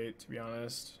Repudiate, to be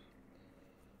honest.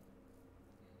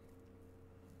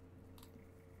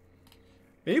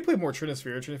 Maybe play more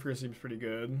Trinisphere. Trinisphere seems pretty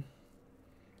good.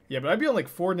 Yeah, but I'd be on like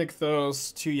 4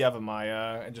 Nykthos, 2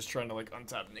 Yavimaya, and just trying to like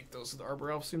untap Nykthos with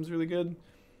Arbor Elf seems really good.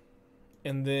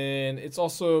 And then it's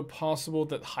also possible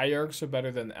that Hierarchs are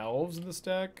better than Elves in this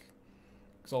deck.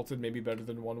 Exalted maybe better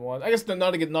than 1/1. I guess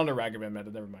not a Ragavan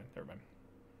meta. Never mind.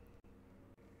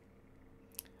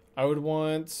 I would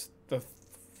want the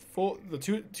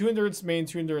two endurance main,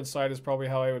 2 endurance side is probably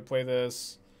how I would play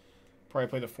this. Probably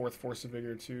play the 4th Force of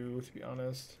Vigor too, to be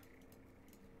honest.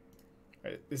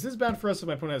 Right, this is bad for us if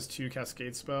my opponent has 2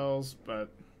 Cascade spells, but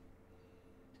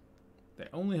they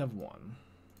only have 1.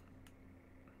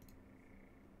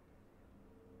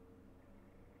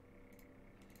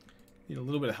 Need a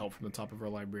little bit of help from the top of our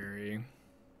library.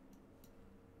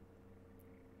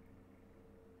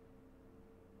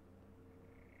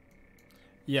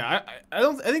 Yeah,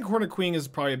 I think Hornet Queen is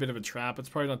probably a bit of a trap. It's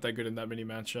probably not that good in that many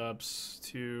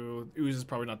matchups. Ooze is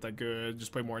probably not that good.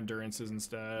 Just play more endurances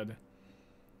instead.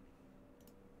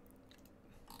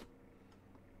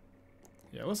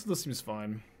 Yeah, most of this seems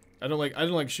fine. I don't like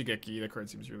Shigeki. That card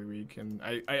seems really weak, and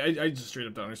I just straight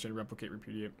up don't understand Replicate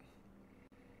Repudiate.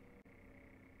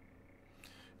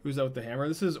 Who's out with the hammer?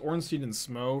 This is Ornstein and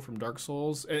Smo from Dark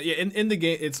Souls. Yeah, in the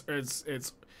game, it's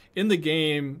in the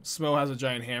game. Smo has a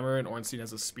giant hammer and Ornstein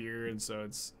has a spear, and so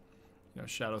it's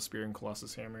Shadowspear and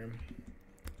Colossus Hammer.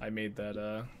 I made that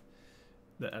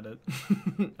the edit.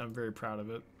 I'm very proud of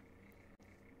it.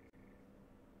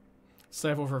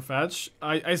 Stifle for fetch.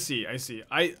 I see.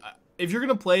 If you're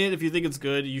gonna play it, if you think it's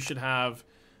good, you should have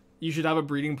a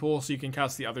breeding pool so you can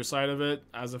cast the other side of it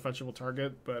as a fetchable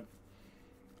target, but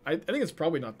I think it's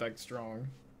probably not that strong.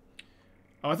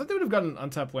 Oh, I thought they would have gotten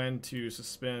untapped land to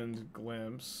suspend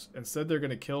Glimpse. Instead, they're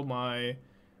going to kill my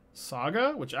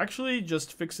Saga, which actually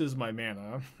just fixes my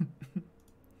mana.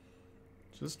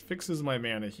 Just fixes my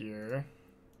mana here.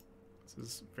 This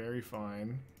is very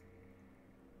fine.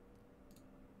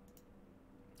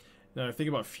 Now I think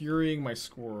about Furying my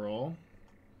Squirrel,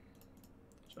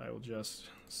 which I will just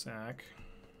sack.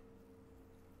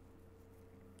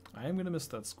 I am going to miss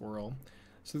that Squirrel.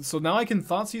 So now I can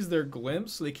Thoughtseize their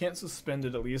Glimpse, so they can't suspend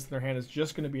it at least. Their hand is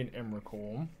just going to be an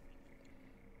Emrakul.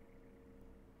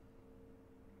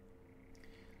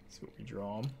 Let's see what we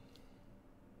draw.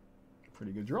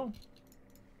 Pretty good draw.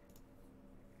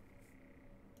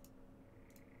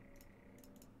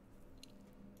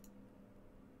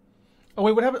 Oh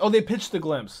wait, what happened? Oh, they pitched the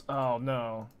Glimpse. Oh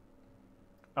no.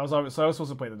 I was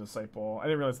supposed to play the Disciple. I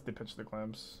didn't realize that they pitched the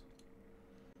Glimpse.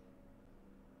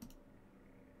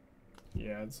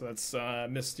 Yeah, so that's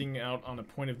missing out on a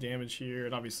point of damage here,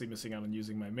 and obviously missing out on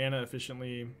using my mana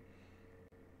efficiently.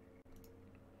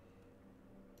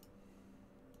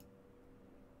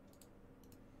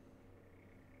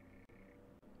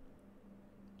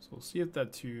 So we'll see if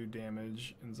that 2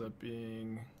 damage ends up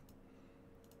being...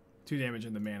 2 damage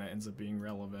in the mana ends up being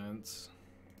relevant.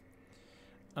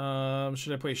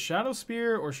 Should I play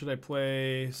Shadowspear or should I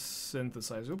play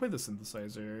Synthesizer? We'll play the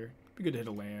Synthesizer. Be good to hit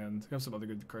a land. We have some other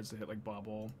good cards to hit, like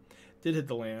Bauble. Did hit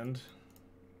the land.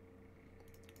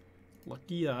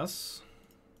 Lucky us.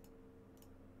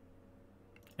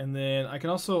 And then I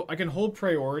can hold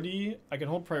priority. I can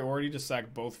hold priority to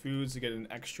sack both foods to get an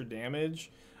extra damage.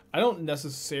 I don't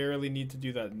necessarily need to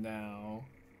do that now.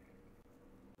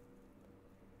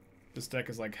 This deck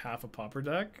is like half a pauper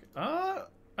deck. I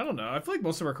don't know. I feel like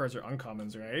most of our cards are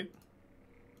uncommons, right?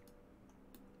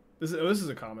 This is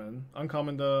a common.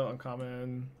 Uncommon to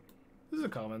uncommon. This is a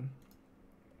common.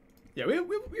 Yeah, we have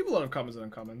a lot of commons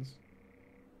and uncommons.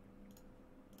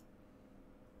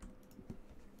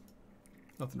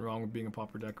 Nothing wrong with being a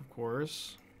pauper deck, of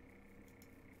course.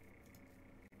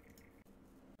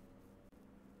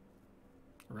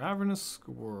 Ravenous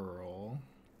Squirrel.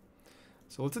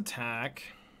 So let's attack.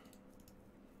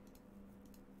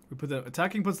 We put them,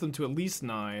 attacking puts them to at least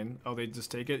 9. Oh, they just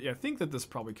take it? Yeah, I think that this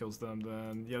probably kills them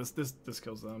then. Yeah, this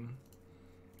kills them.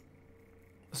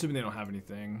 Assuming they don't have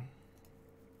anything.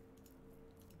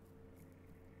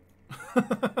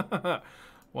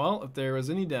 Well, if there was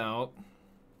any doubt.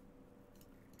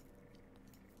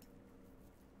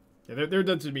 Yeah, they're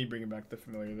dead to me bringing back the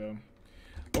familiar though.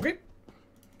 Okay.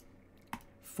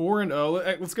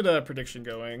 4-0. Let's get a prediction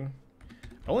going.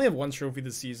 I only have one trophy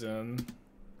this season.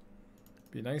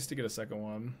 Be nice to get a second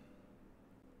one.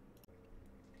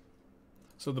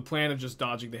 So the plan of just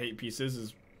dodging the hate pieces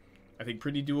is, I think,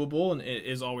 pretty doable, and it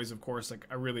is always, of course, like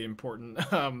a really important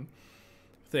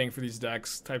thing for these type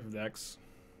of decks.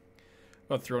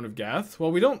 About Throne of Gath?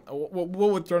 Well, we don't. What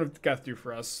would Throne of Gath do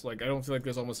for us? Like, I don't feel like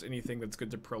there's almost anything that's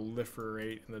good to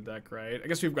proliferate in the deck, right? I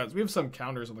guess we have some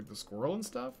counters on like the squirrel and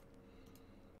stuff.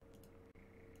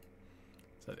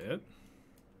 Is that it?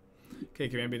 Okay,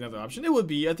 command be another option. It would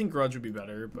be. I think Grudge would be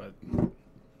better, but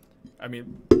I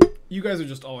mean, you guys are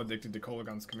just all addicted to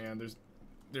Kolaghan's command.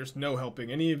 There's no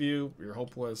helping any of you. You're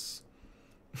hopeless.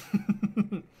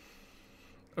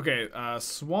 Okay,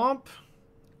 Swamp,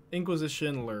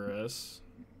 Inquisition, Lurrus.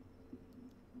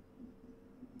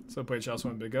 So play Chalice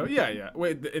 1 Big O. Yeah.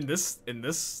 Wait, in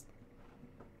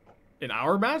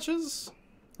our matches,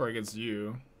 or against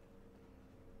you?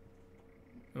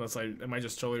 Unless am I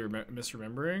just totally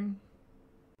misremembering?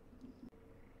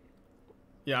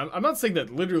 Yeah, I'm not saying that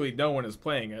literally no one is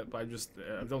playing it, but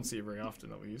I don't see it very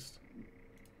often, at least.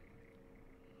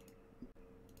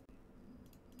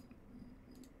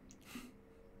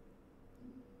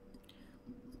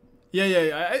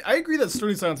 Yeah. I agree that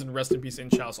Sturdy Silence and Rest in Peace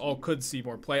and Chalice all could see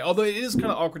more play. Although it is kind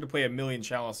of awkward to play a million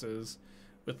Chalices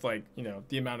with, like, you know,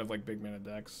 the amount of, like, big mana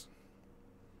decks.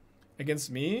 Against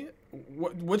me?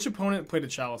 Which opponent played a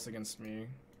Chalice against me?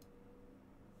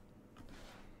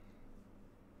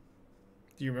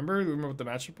 Do you remember what the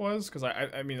matchup was? Because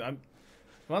I mean, I'm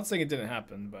not saying it didn't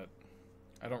happen, but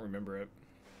I don't remember it.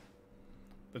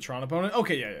 The Tron opponent?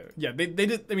 Okay, yeah. They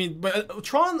did. I mean, but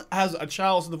Tron has a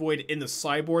Chalice of the Void in the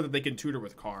sideboard that they can tutor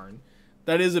with Karn.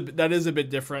 That is a bit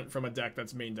different from a deck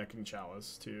that's main decking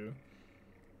Chalice too.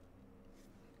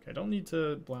 Okay, I don't need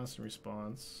to blast in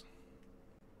response.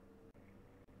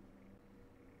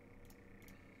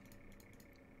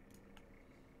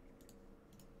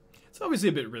 It's obviously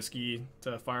a bit risky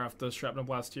to fire off the Shrapnel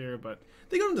Blast here, but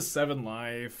they go into 7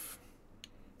 life.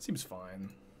 Seems fine.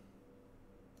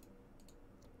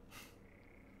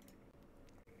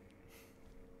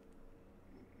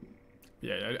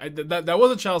 Yeah, that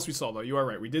was a Chalice we saw, though. You are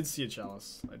right. We did see a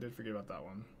Chalice. I did forget about that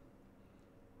one.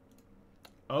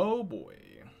 Oh, boy.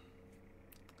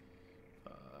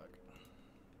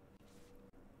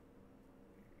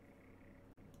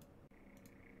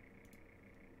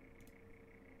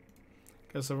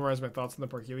 Gonna summarize my thoughts on the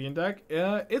Parhelion deck.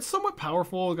 It's somewhat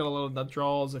powerful. Got a lot of nut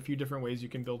draws. A few different ways you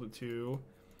can build it too.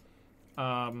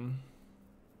 I'm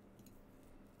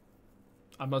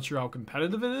not sure how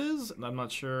competitive it is, and I'm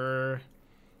not sure.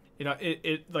 You know,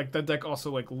 it like that deck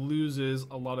also like loses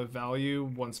a lot of value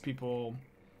once people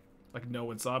like know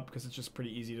what's up, because it's just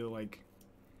pretty easy to like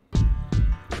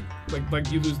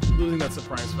you losing that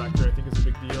surprise factor. I think is a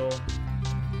big deal.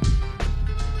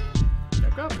 Yeah,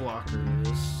 I've got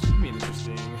blockers. Be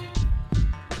interesting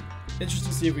to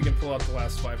see if we can pull out the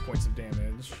last 5 points of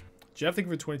damage. Jeff, thank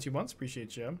you for 22 months.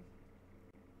 Appreciate you.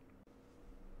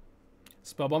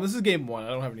 Spellbomb. This is game 1. I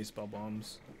don't have any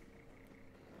spellbombs.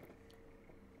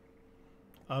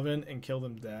 Oven and kill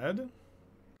them dead.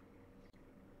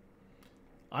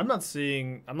 I'm not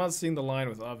seeing the line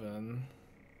with Oven.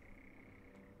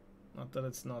 Not that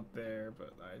it's not there,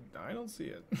 but I don't see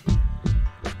it.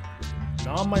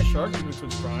 Nom my shark, give me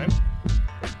Twitch Prime.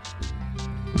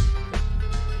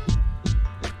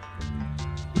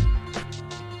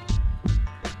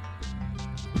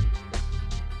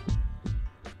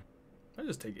 I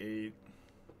just take 8.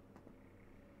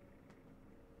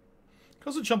 I can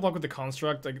also chump block with the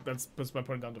construct. Like that puts my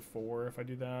opponent down to 4 if I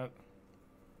do that.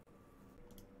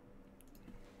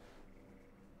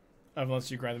 Unless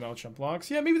you grind them out with chump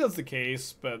blocks. Yeah, maybe that's the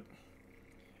case, but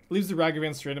leaves the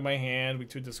Ragavan straight in my hand. We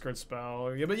could discard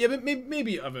spell. Yeah, but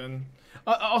maybe Oven.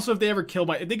 Also, if they ever kill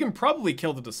they can probably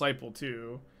kill the Disciple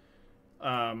too.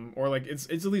 Or like it's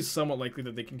at least somewhat likely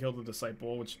that they can kill the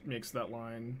Disciple, which makes that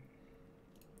line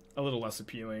a little less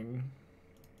appealing.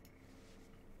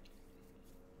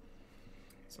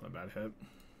 It's not a bad hit.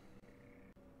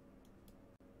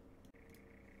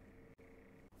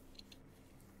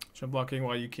 Jump blocking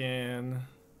while you can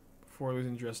before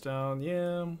losing dress down.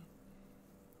 Yeah.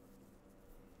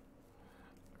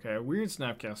 Okay, weird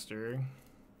Snapcaster.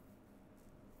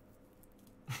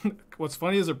 What's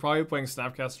funny is they're probably playing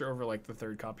Snapcaster over like the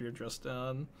 3rd copy of Dress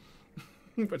Down,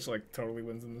 which like totally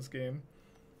wins in this game.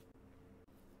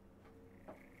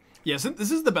 Yeah, this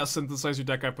is the best synthesizer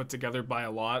deck I put together by a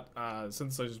lot.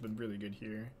 Synthesizer's been really good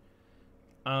here.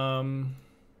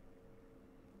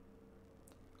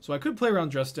 So I could play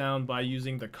around Dress Down by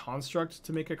using the construct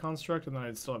to make a construct, and then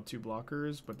I'd still have 2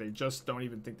 blockers, but they just don't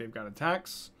even think they've got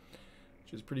attacks.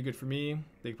 which is pretty good for me.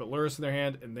 They can put Lurrus in their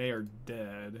hand, and they are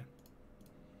dead.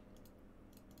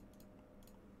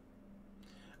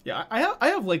 Yeah, I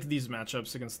have liked these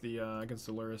matchups against the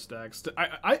Lurrus decks.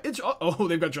 Oh,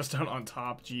 they've got Dress Down on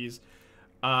top. Jeez.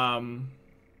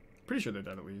 Pretty sure they're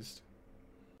dead at least.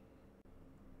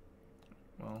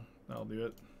 Well, that'll do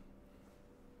it.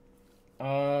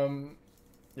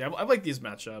 Yeah, I like these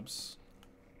matchups.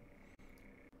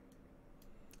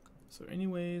 So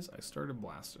anyways, I started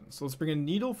blasting. So let's bring in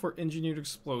Needle for Engineered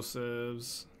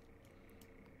Explosives.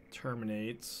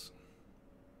 Terminate.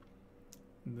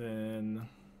 Then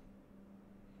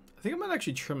I think I might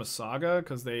actually trim a Saga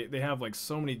because they have like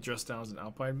so many Dress Downs and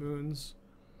Alpine Moons.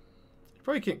 You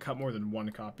probably can't cut more than one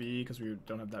copy because we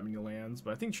don't have that many lands,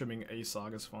 but I think trimming a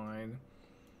Saga is fine.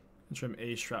 And trim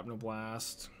a Shrapnel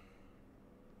Blast.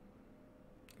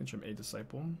 And trim a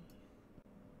Disciple.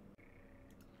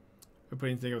 We're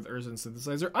putting anything with Urza and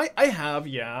Synthesizer. I have,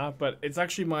 yeah, but it's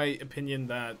actually my opinion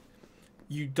that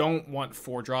you don't want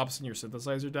 4-drops in your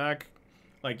Synthesizer deck.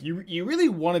 Like you really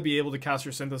want to be able to cast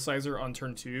your Synthesizer on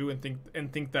turn 2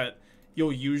 and think that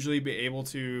you'll usually be able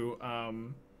to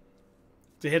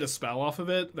hit a spell off of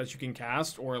it that you can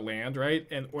cast or a land, right?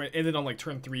 And then on like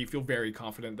turn 3 feel very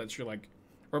confident that you're like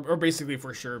or basically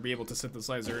for sure be able to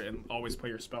Synthesizer and always play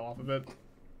your spell off of it.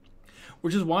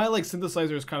 Which is why like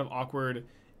Synthesizer is kind of awkward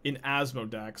in Asmo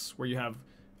decks where you have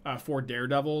 4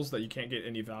 Daredevils that you can't get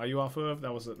any value off of.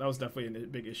 That was definitely a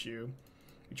big issue.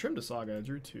 We trimmed a Saga. I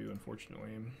drew 2,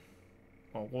 unfortunately.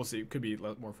 Well, we'll see. It could be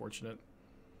more fortunate.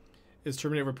 Is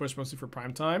Terminate ever pushed mostly for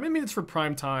Prime Time? I mean, it's for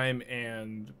Prime Time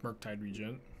and Murktide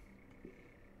Regent.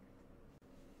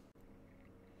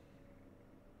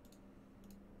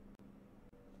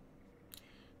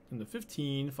 And the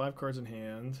 15, 5 cards in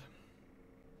hand.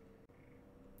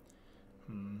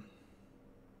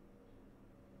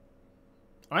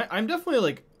 I'm definitely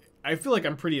like, I feel like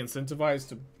I'm pretty incentivized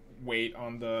to wait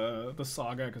on the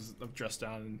Saga because of Dress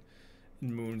Down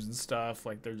and Moons and stuff.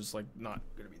 Like they're just like not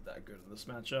gonna be that good in this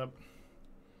matchup.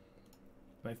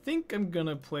 But I think I'm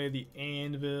gonna play the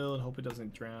Anvil and hope it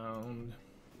doesn't drown.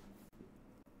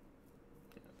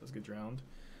 Yeah, it does get drowned.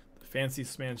 The Fancy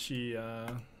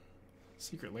Smanchy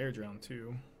Secret Lair drown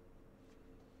too.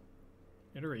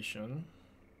 Iteration.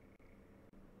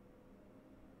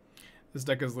 This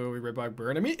deck is literally red black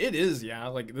burn. I mean, it is, yeah.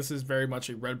 Like this is very much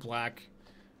a red black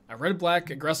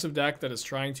aggressive deck that is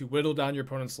trying to whittle down your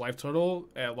opponent's life total.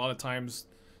 A lot of times,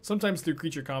 sometimes through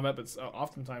creature combat, but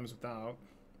oftentimes without.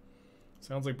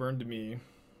 Sounds like burn to me.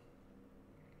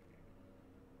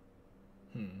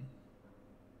 Okay,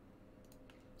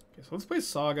 so let's play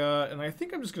Saga, and I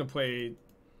think I'm just gonna play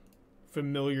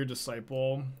Familiar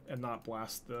Disciple and not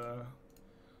blast the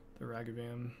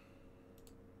Ragavan.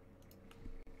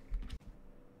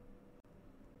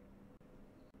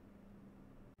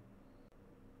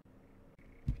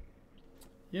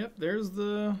 Yep, there's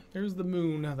the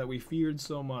moon that we feared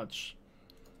so much,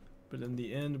 but in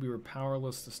the end we were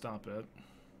powerless to stop it.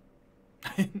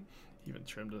 Even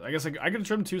trimmed it. I guess I could have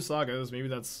trimmed 2 Sagas. Maybe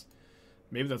that's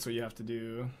what you have to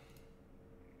do.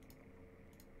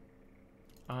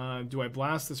 Do I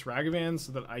blast this Ragavan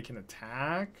so that I can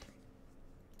attack?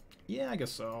 Yeah, I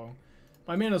guess so.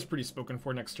 My mana's pretty spoken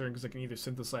for next turn because I can either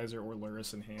Synthesizer or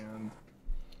Lurrus in hand.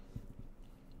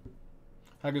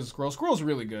 How good is Squirrel? Squirrel's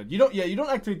really good. You don't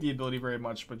activate the ability very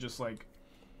much, but just like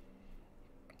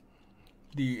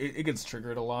it gets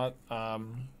triggered a lot. It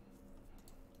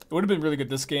would have been really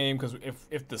good this game because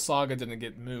if the Saga didn't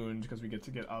get mooned, because we get to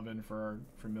get Oven for our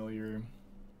Familiar.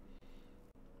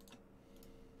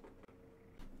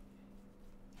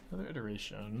 Another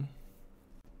iteration.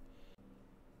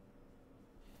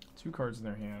 2 cards in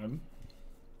their hand.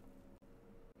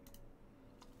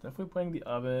 Definitely playing the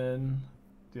Oven.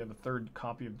 Do you have a 3rd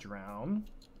copy of Drown?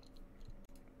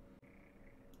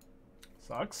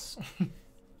 Sucks.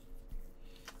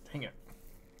 Dang it.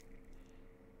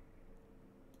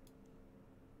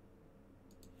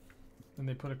 And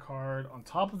they put a card on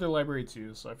top of their library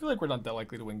too, so I feel like we're not that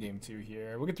likely to win game 2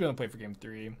 here. We'll get to be on the play for game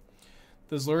 3.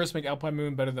 Does Lurrus make Alpine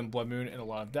Moon better than Blood Moon in a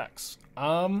lot of decks?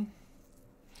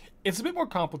 It's a bit more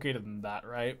complicated than that,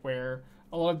 right? Where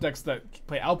a lot of decks that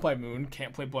play Alpine Moon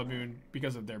can't play Blood Moon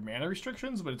because of their mana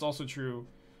restrictions, but it's also true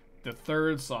the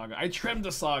 3rd Saga. I trimmed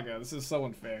a Saga. This is so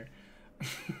unfair.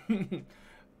 Let's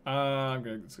go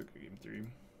game 3.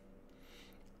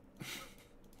 Do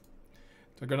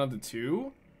I go down to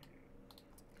 2?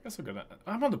 I guess I'll go down.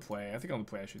 I'm on the play. I think on the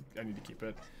play I need to keep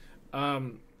it.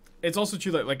 It's also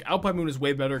true that like Alpine Moon is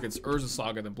way better against Urza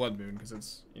Saga than Blood Moon because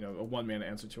it's, you know, a 1-mana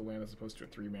answer to a land as opposed to a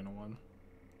 3-mana one.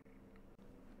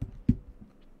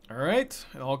 Alright,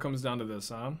 it all comes down to this,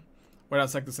 huh? Why not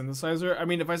sack the Synthesizer? I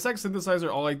mean, if I sack Synthesizer,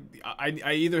 all I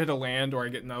either hit a land or I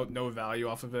get no value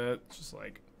off of it. It's just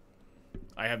like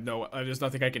there's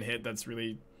nothing I can hit that's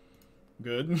really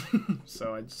good.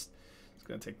 So I just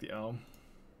gonna take the L.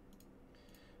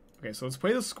 Okay, so let's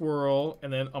play the Squirrel,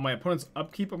 and then on my opponent's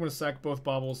upkeep, I'm gonna sack both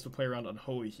Baubles to play around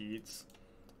Unholy Heats.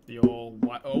 The old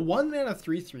 1 mana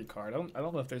 3/3 card. I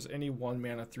don't know if there's any 1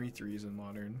 mana 3/3s in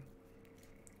Modern.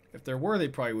 If there were, they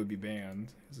probably would be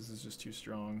banned, because this is just too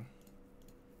strong.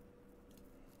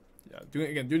 Yeah,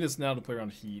 doing this now to play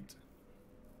around Heat.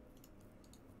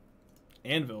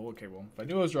 Anvil. Okay, well, if I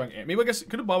knew I was drawing maybe I guess I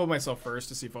could have bobbled myself first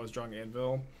to see if I was drawing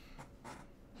Anvil.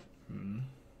 Do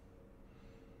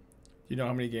you know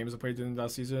how many games I played in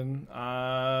that season?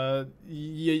 Yeah,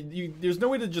 there's no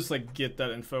way to just like get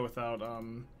that info without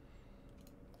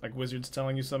like Wizards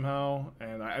telling you somehow,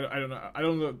 and I don't know. I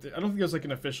don't think there's like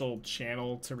an official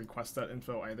channel to request that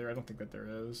info either. I don't think that there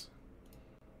is.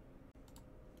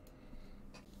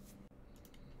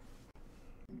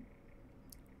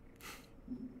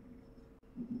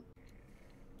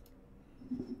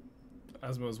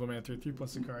 Asmo's 1 mana 3/3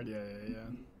 plus a card. Yeah.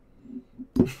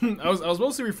 I was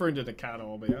mostly referring to the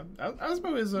cattle, but yeah,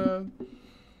 Asmo is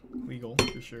legal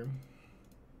for sure.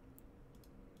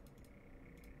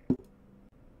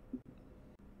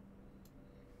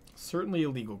 Certainly a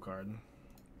legal card.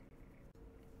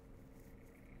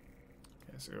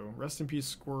 Okay, so rest in peace,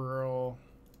 Squirrel.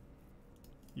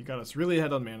 You got us really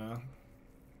ahead on mana.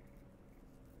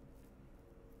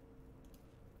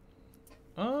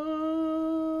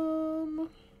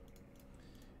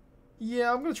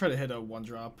 Yeah, I'm gonna try to hit a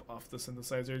 1-drop off the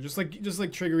Synthesizer. Just like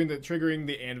triggering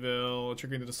the Anvil,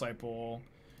 triggering the Disciple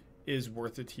is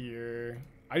worth it here.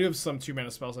 I do have some 2 mana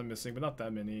spells I'm missing, but not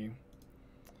that many.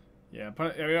 Yeah, I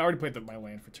mean, I already played my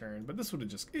land for turn, but this would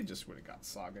have it just would have got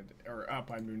Saga or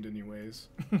Alpine Mooned anyways.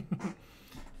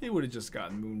 It would have just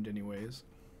gotten Mooned anyways.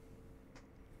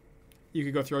 You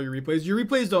could go through all your replays. Your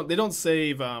replays don't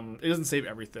save. It doesn't save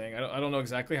everything. I don't know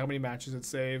exactly how many matches it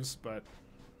saves, but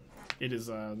it is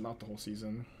not the whole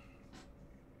season.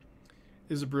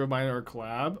 Is a brew of mine or a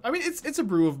collab? I mean, it's a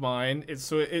brew of mine. I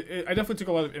definitely took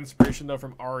a lot of inspiration though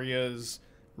from Arya's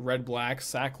red black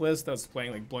sack list that was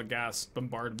playing like Bloodghast,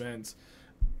 Bombardment,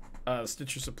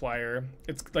 Stitcher Supplier.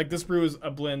 It's like this brew is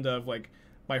a blend of like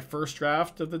my first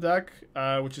draft of the deck,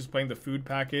 which is playing the food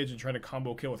package and trying to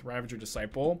combo kill with Ravager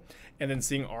Disciple, and then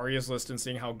seeing Arya's list and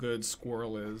seeing how good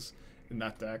Squirrel is in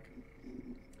that deck.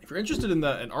 If you're interested in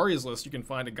an Arya's list, you can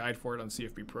find a guide for it on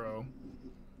CFB Pro.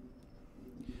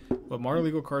 But modern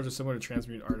legal cards are similar to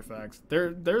transmute artifacts.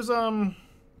 There's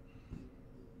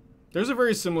a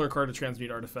very similar card to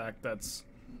transmute artifact that's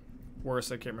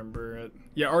worse. I can't remember it.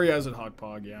 Yeah, Arya is in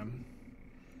Hogpog. Yeah,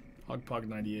 Hogpog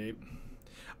 98.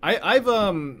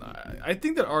 I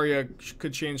think that Arya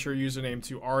could change her username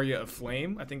to Arya of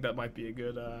Flame. I think that might be a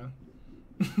good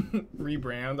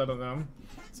rebrand. I don't know.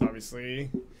 It's obviously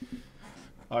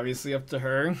up to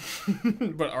her.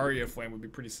 But Arya of Flame would be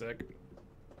pretty sick.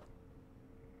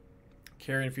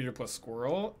 Carrion Feeder plus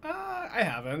Squirrel? I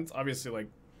haven't. Obviously, like,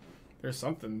 there's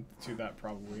something to that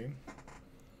probably.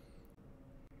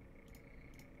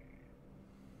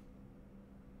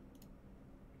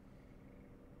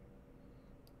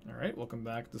 Alright, welcome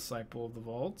back, Disciple of the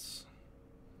Vaults.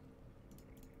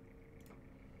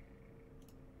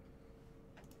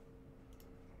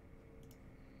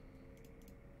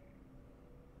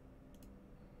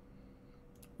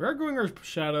 We are going our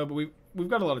Shadow, but we've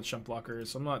got a lot of chump blockers,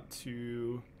 so I'm not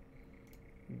too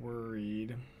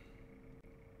worried.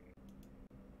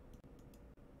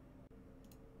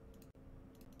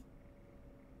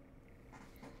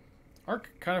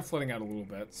 Arc kind of flooding out a little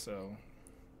bit, so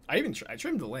I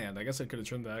trimmed the land. I guess I could have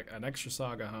trimmed that an extra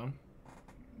Saga, huh?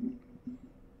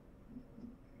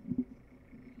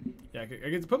 Yeah, I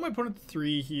get to put my opponent to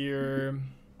 3 here.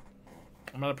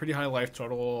 I'm at a pretty high life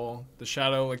total. The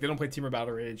Shadow, like, they don't play Temur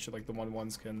Battle Rage, so like the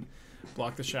 1/1s can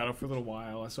block the Shadow for a little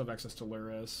while. I still have access to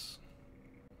Lurrus.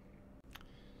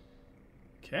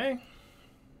 Okay.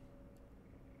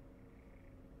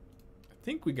 I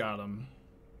think we got him.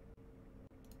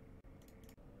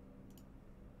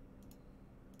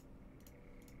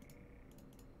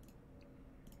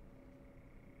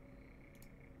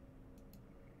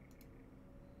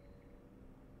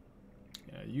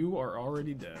 Yeah, you are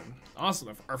already dead.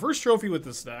 Awesome. Our first trophy with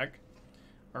this deck.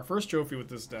 I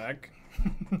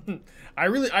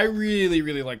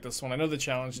really like this one. I know the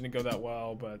challenge didn't go that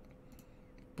well, but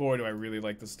boy, do I really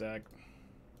like this deck.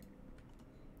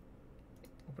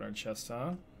 Open our chest,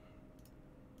 huh?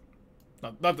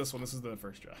 Not this one. This is the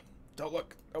first draft. Don't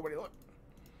look. Nobody look.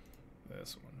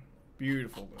 This one.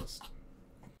 Beautiful list.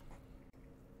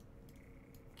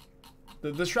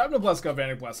 The Shrapnel Blast,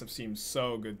 Galvanic Blast have seemed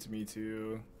so good to me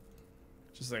too.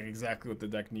 Just like exactly what the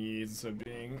deck needs of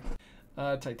being.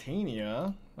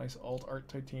 Titania, nice alt art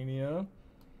Titania.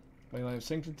 Line of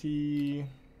Sanctity,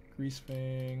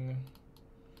 Greasefang.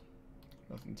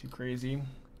 Nothing too crazy.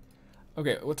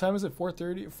 Okay, what time is it?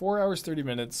 4:30. 4 hours 30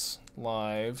 minutes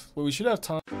live. Well, we should have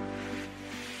time.